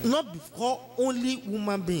 Not before only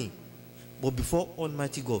human being, but before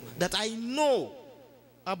Almighty God. That I know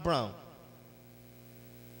Abraham,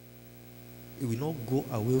 he will not go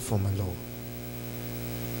away from my Lord.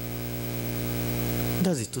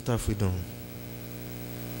 That's a total freedom.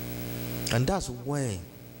 And that's when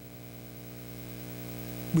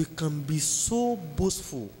we can be so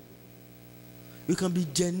boastful. We can be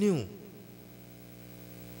genuine.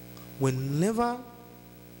 Whenever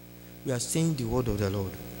we are saying the word of the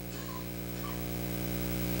Lord.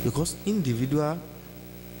 Because individual,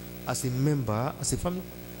 as a member, as a family,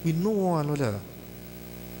 we know one another.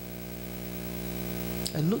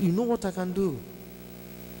 I know, you know what I can do.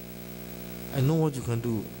 I know what you can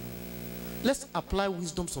do. Let's apply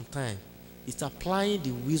wisdom sometime. It's applying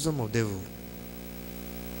the wisdom of devil.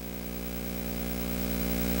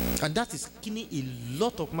 And that is killing a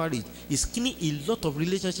lot of marriage. It's killing a lot of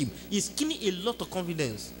relationship. It's killing a lot of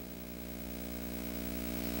confidence.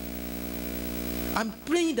 I'm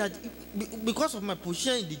praying that because of my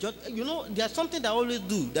position in the church, you know, there's something that I always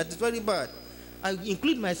do that is very bad. I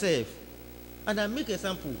include myself. And I make a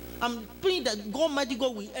sample. I'm praying that God, mighty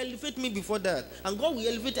God, will elevate me before that. And God will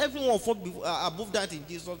elevate everyone above that in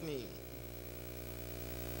Jesus' name.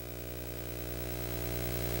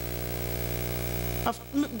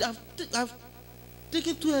 I've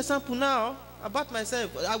taken 2 examples now about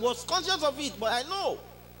myself. I was conscious of it, but I know.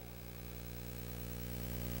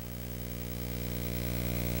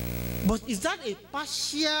 But is that a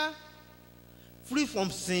partial free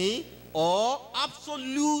from sin or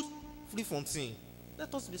absolute free from sin?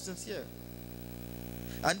 Let us be sincere.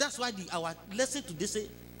 And that's why our lesson today says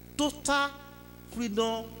total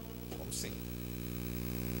freedom from sin.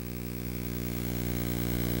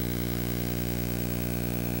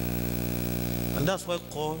 And that's why I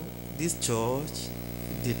call this church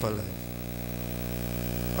Deeper Life.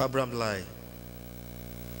 Abraham lied.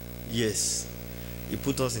 Yes, he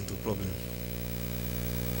put us into problem.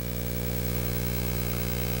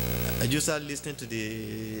 I just started listening to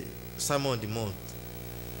the Sermon on the Mount.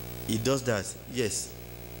 He does that. Yes,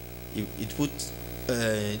 it put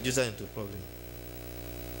Jesus into problem.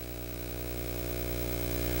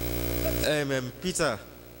 Peter,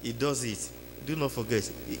 he does it. Do not forget,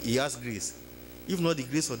 he has grace. If not the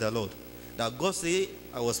grace of the Lord, that God say,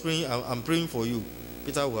 I was praying, I'm praying for you,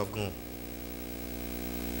 Peter would have gone.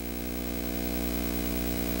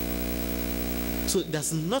 So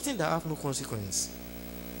there's nothing that have no consequence.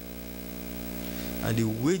 And the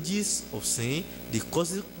wages of sin, the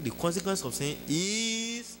consequence of sin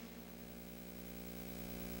is.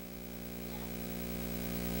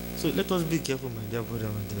 So let us be careful, my dear brother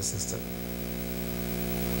and dear sister.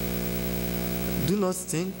 Do not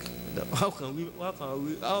think that how are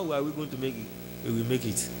we going to make it? We will make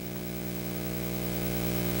it.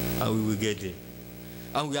 And we will get there.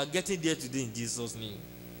 And we are getting there today in Jesus' name.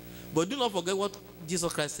 But do not forget what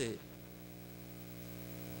Jesus Christ said.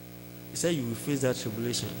 He said you will face that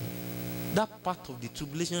tribulation. That part of the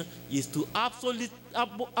tribulation is to absolutely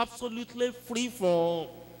free from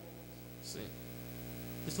sin.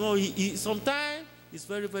 It's not. Sometimes it's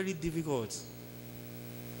very, very difficult.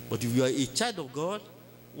 But if you are a child of God,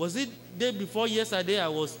 was it day before yesterday I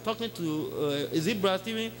was talking to, is it Brother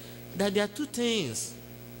Stephen, that there are two things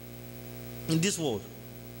in this world.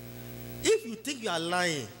 If you think you are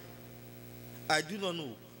lying, I do not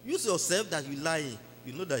know. Use yourself that you're lying.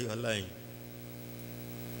 You know that you are lying.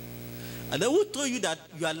 And then who told you that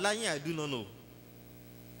you are lying? I do not know.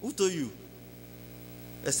 Who told you?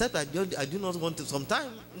 Except I do not want to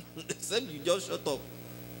sometimes. Except you just shut up.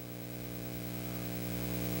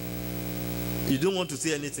 You don't want to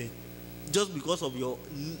say anything. Just because of your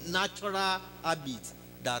natural habit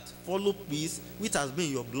that follow peace, which has been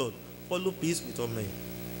in your blood. Follow peace with all men.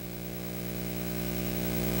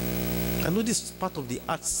 I know this is part of the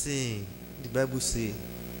art saying, the Bible says.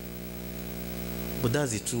 But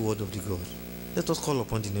that's the true word of the God. Let us call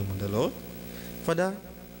upon the name of the Lord. Father,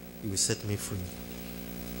 you will set me free.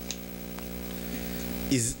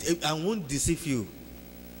 I won't deceive you.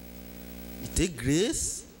 It takes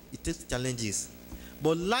grace, it takes challenges.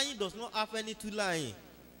 But lying does not have any to lying.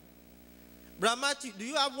 Brahma, do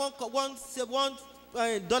you have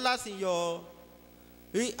 $1 in your...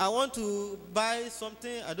 I want to buy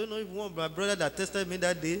something. I don't know if my brother that tested me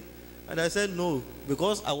that day. And I said no,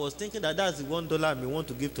 because I was thinking that that's the $1 I may want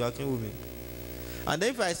to give to Akanmu. And then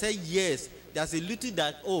if I say yes, there's a little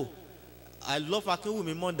that, oh, I love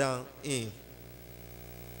Akanmu more than him.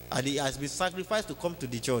 And he has been sacrificed to come to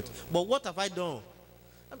the church. But what have I done?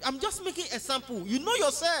 I'm just making an example. You know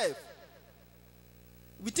yourself.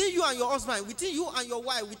 Between you and your husband, between you and your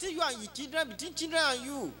wife, between you and your children, between children and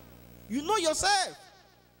you. You know yourself.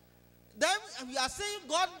 Then we are saying,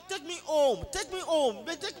 God, take me home, take me home,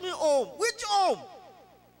 take me home. Which home?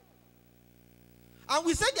 And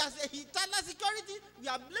we said there's an internal security. We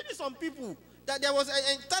are blaming some people that there was an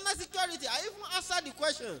internal security. I even answered the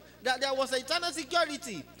question that there was an internal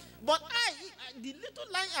security. But the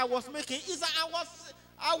little line I was making is that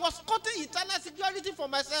I was cutting internal security for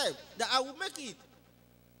myself, that I will make it.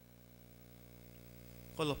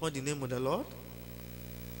 Call upon the name of the Lord.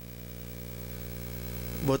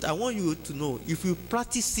 But I want you to know, if you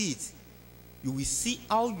practice it, you will see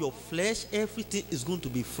how your flesh, everything is going to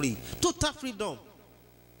be free. Total freedom.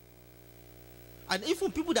 And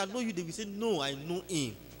even people that know you, they will say, no, I know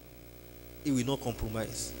him. He will not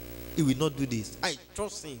compromise. He will not do this. I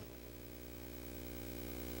trust him.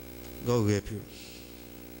 God will help you.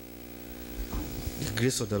 The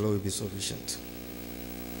grace of the Lord will be sufficient.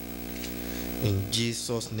 In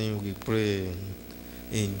Jesus' name we pray.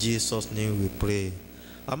 In Jesus' name we pray.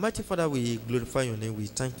 Almighty Father, we glorify your name. We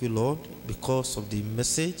thank you, Lord, because of the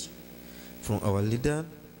message from our leader.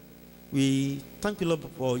 We thank you, Lord,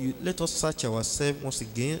 for you. Let us search ourselves once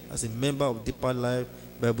again as a member of Deeper Life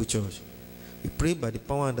Bible Church. We pray by the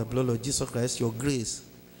power and the blood of Jesus Christ, your grace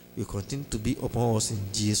will continue to be upon us in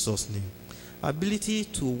Jesus' name. Ability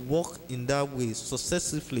to walk in that way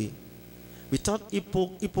successfully without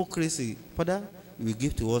hypocrisy, Father, you will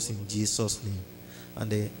give to us in Jesus' name.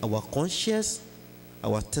 And our conscience,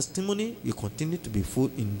 our testimony will continue to be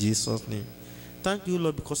full in Jesus' name. Thank you,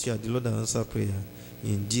 Lord, because you are the Lord that answers prayer.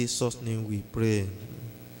 In Jesus' name we pray.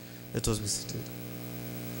 Let us be seated.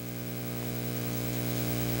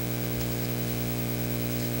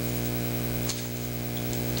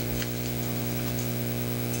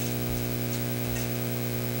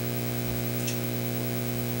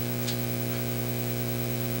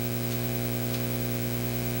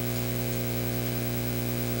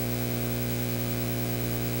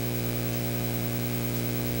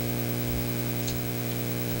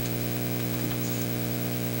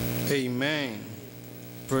 Amen.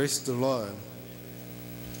 Praise the Lord.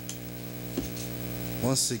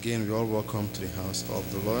 Once again, we all welcome to the house of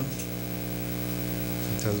the Lord.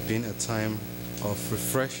 It has been a time of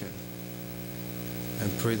refreshing,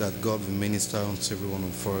 and pray that God will minister unto every one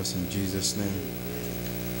of us in Jesus' name.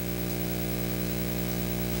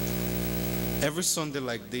 Every Sunday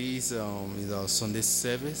like this is our Sunday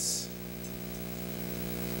service.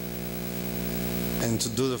 And to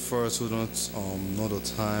do the first who don't know the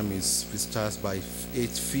time, it starts by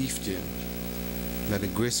 8:50. That the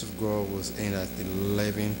grace of God was end at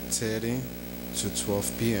 11:30 to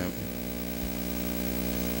 12 p.m.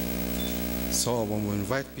 So when we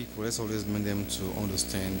invite people, let's always make them to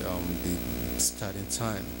understand the starting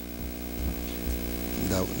time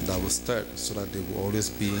that will start, so that they will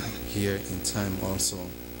always be here in time also.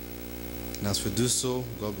 And as we do so,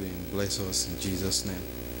 God will bless us in Jesus' name.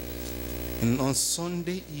 And on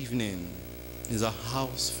Sunday evening is a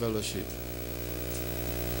house fellowship.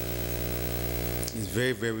 It's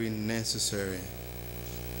very, very necessary.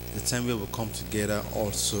 The time we will come together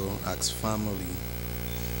also as family,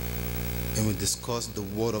 and we discuss the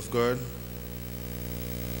Word of God.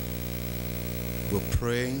 We'll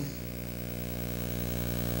pray.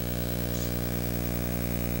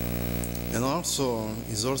 And also,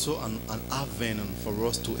 it's also an avenue for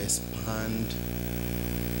us to expand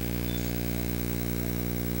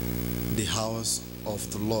the house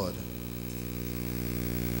of the Lord.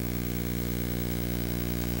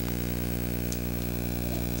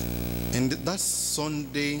 And that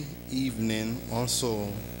Sunday evening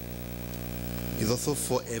also is also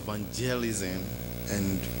for evangelism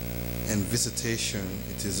and visitation.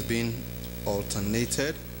 It has been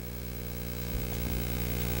alternated.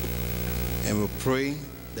 And we pray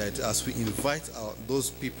that as we invite those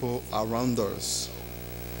people around us,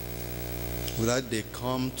 whether they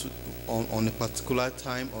come to on a particular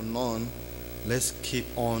time or none, let's keep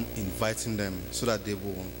on inviting them so that they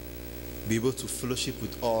will be able to fellowship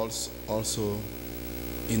with us also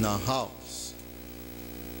in our house.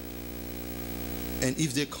 And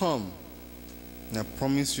if they come, I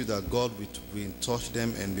promise you that God will touch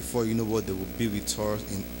them, and before you know what, they will be with us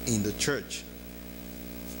in the church.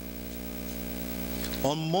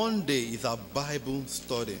 On Monday is our Bible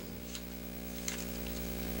study.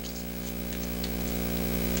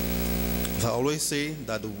 As I always say,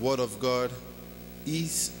 that the Word of God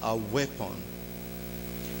is our weapon.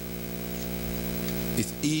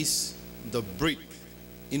 It is the brick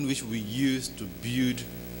in which we use to build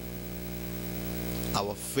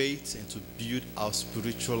our faith and to build our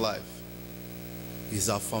spiritual life. It's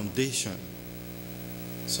our foundation.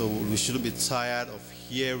 So we shouldn't be tired of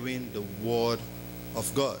hearing the Word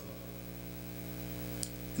of God.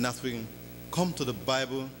 And as we come to the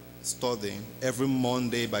Bible study every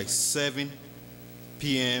Monday by 7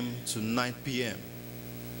 p.m. to 9 p.m.,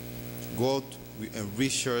 God will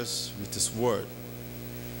enrich us with His Word.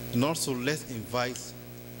 And also let's invite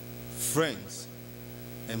friends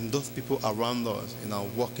and those people around us in our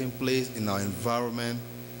working place, in our environment,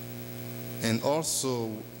 and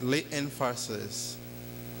also lay emphasis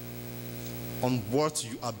on what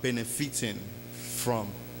you are benefiting from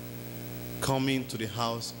coming to the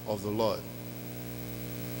house of the Lord.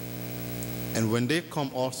 And when they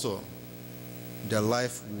come also, their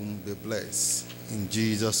life will be blessed in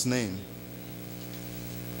Jesus' name.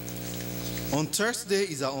 On Thursday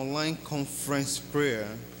is our online conference prayer.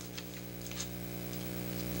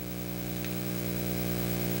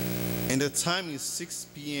 And the time is 6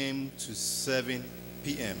 p.m. to 7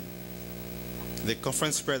 p.m. The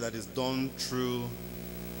conference prayer that is done through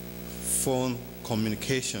phone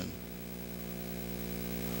communication.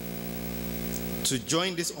 To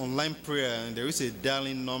join this online prayer, there is a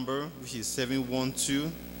dialing number, which is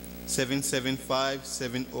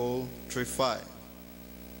 712-775-7035.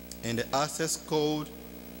 And the access code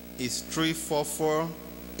is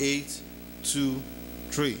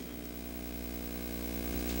 344823.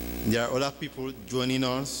 There are other people joining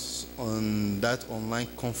us on that online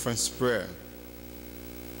conference prayer.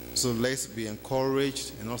 So let's be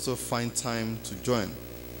encouraged and also find time to join.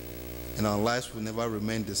 And our lives will never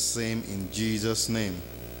remain the same in Jesus' name.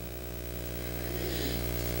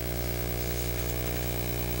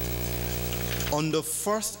 On the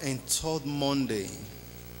first and third Monday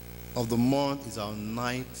of the month is our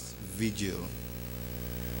night vigil.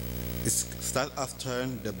 It starts after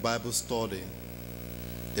the Bible study.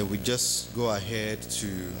 Then we just go ahead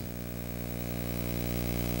to,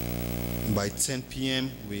 by 10 p.m.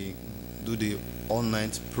 we do the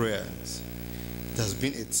all-night prayers. It has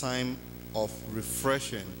been a time of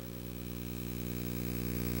refreshing.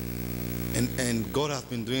 And God has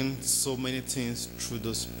been doing so many things through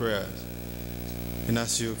those prayers. And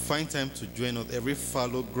as you find time to join us, every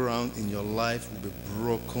fallow ground in your life will be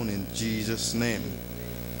broken in Jesus' name.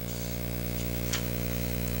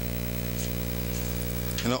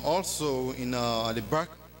 And also at the back,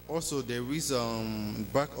 also there is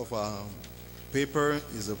back of our paper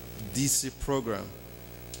is a DC program.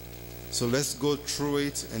 So let's go through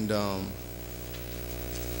it and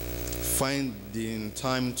find the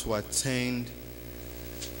time to attend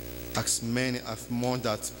as many as more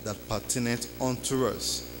that pertinent unto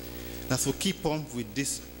us. Now, so keep on with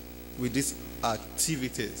these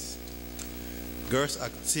activities. Girls'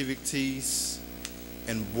 activities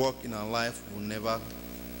and work in our life will never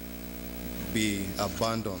be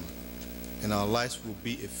abandoned, and our lives will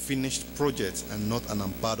be a finished project and not an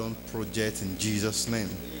abandoned project in Jesus' name.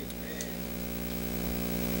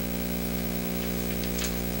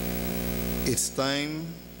 It's time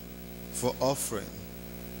for offering.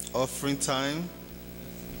 Offering time.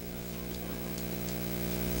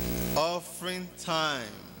 Offering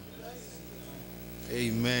time.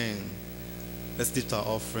 Amen. Let's lift our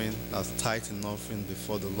offering, our tithe and offering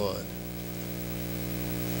before the Lord.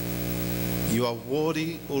 You are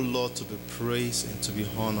worthy, O Lord, to be praised and to be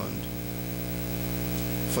honored.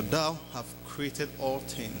 For thou hast created all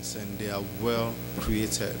things, and they are well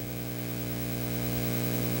created.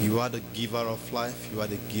 You are the giver of life. You are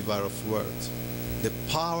the giver of words. The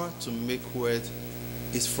power to make word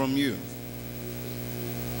is from you.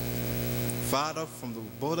 Father, from the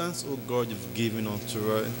abundance, O God, you've given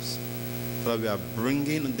unto us, Father, we are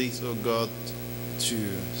bringing this, O God, to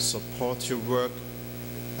support your work,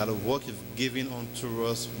 that the work you've given unto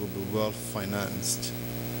us will be well financed.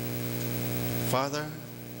 Father,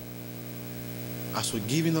 as we're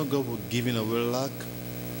giving, O God, we're giving away lack,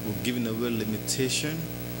 we're giving away limitation,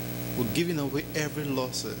 we're giving away every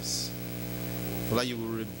losses. Father, you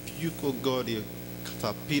will rebuke, O God, the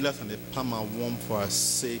caterpillars and the palmer worm for our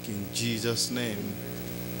sake in Jesus' name.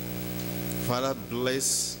 Father,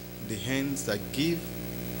 bless the hands that give.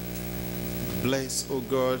 Bless, O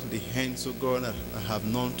God, the hands, O God, that have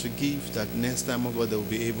none to give, that next time, O God, they will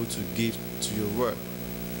be able to give to your work.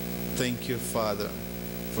 Thank you, Father,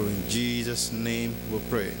 for in Jesus' name we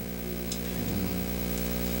pray.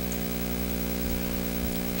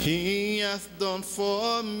 He has done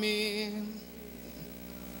for me.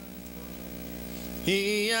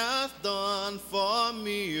 He has done for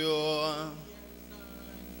me, oh,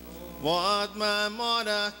 what my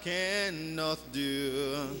mother cannot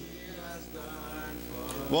do,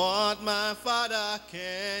 what my father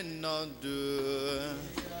cannot do.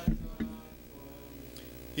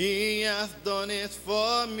 He has done it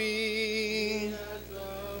for me.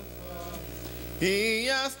 He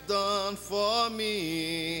has done for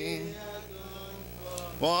me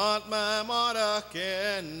what my mother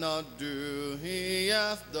cannot do. He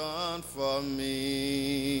has done for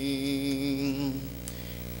me.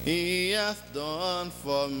 He has done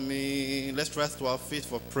for me. Let's rise to our feet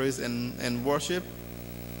for praise and worship.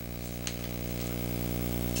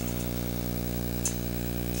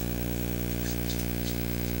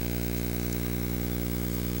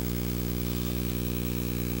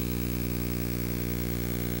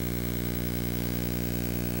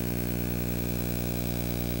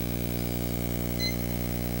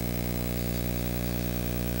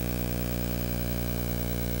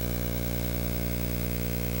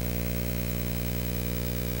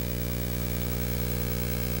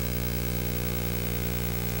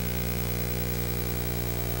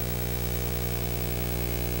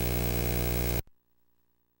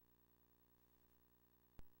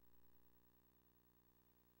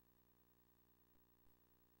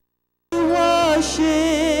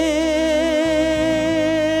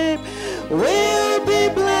 We'll be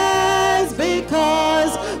blessed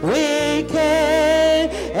because we came.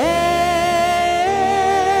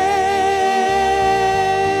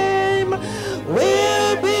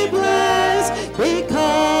 We'll be blessed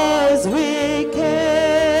because we came.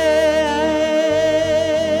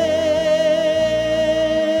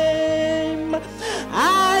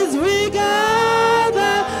 As we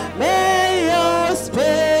gather, may your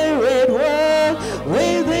spirit work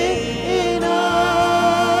within us.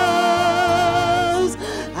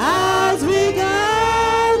 As we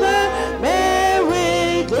gather, may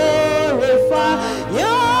we glorify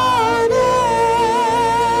your name,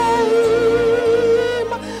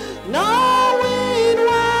 knowing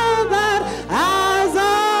well that as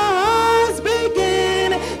our hearts begin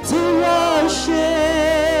to worship,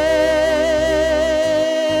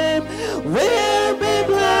 we'll be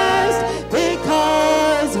blessed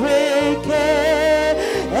because we came.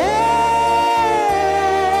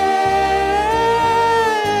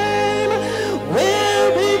 We'll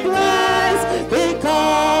be blessed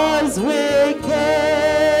because we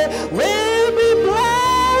came. We'll be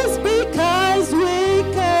blessed because we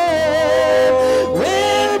came.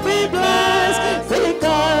 We'll be blessed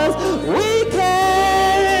because we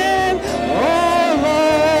came. Oh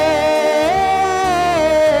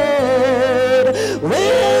Lord,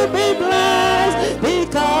 we'll be blessed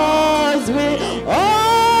because we.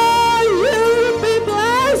 Oh, you'll be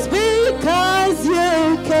blessed because you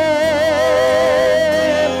came.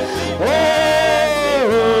 Oh,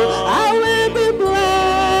 I will be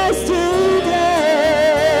blessed today.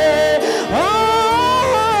 Oh,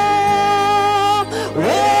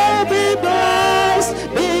 we'll be blessed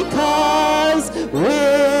because we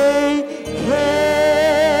came.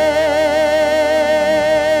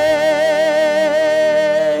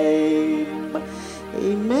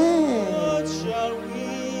 Amen. What shall we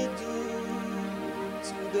do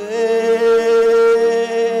today?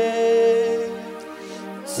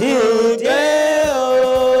 Today, oh,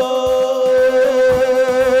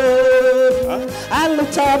 I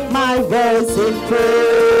lift up my voice in praise.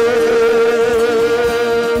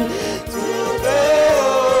 Today,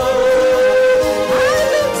 oh,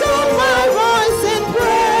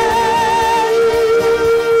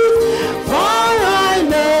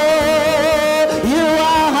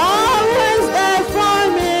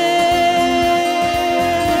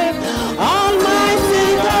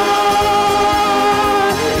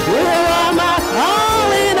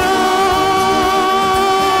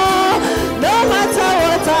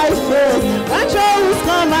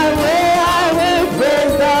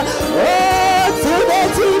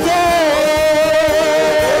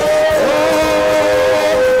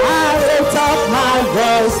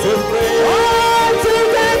 voice to praise. Oh,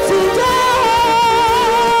 today,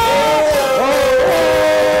 oh,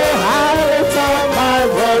 I lift up my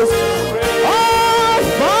voice. Oh,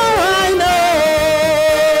 for I know,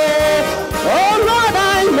 oh Lord,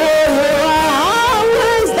 I know you are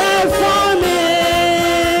always there for me.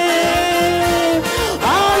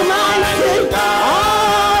 Almighty God,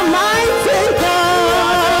 Almighty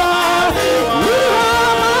God, you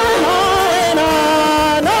are my all in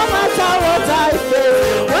all. No matter what I face,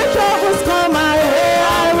 when troubles come my way,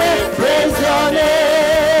 I will praise your name.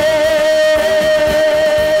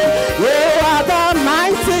 You are the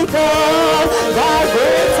mighty God, the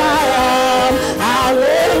great I am.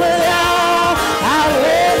 Hallelujah,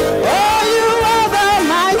 hallelujah. Oh, you are the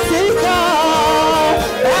mighty God,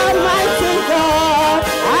 the mighty God.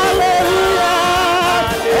 Hallelujah.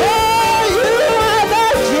 Oh, you are the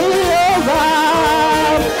Jehovah.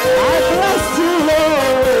 I bless you,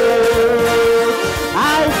 Lord.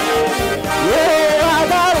 You are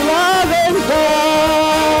the loving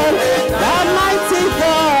God, the mighty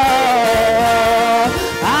God.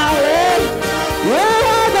 Hallelujah. You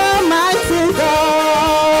are the mighty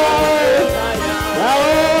God. Oh,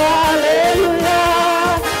 hallelujah.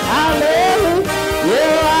 Hallelujah. You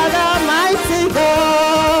are the mighty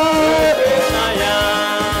God.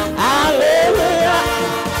 Hallelujah.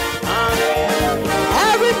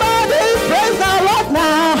 Everybody praise the Lord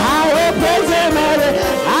now. I will praise him every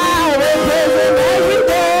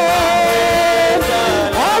day.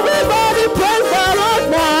 Everybody praise the Lord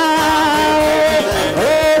now.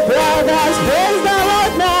 Oh, brothers, praise the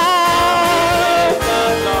Lord now.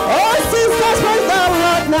 Oh, sisters, praise the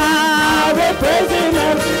Lord now. We praise him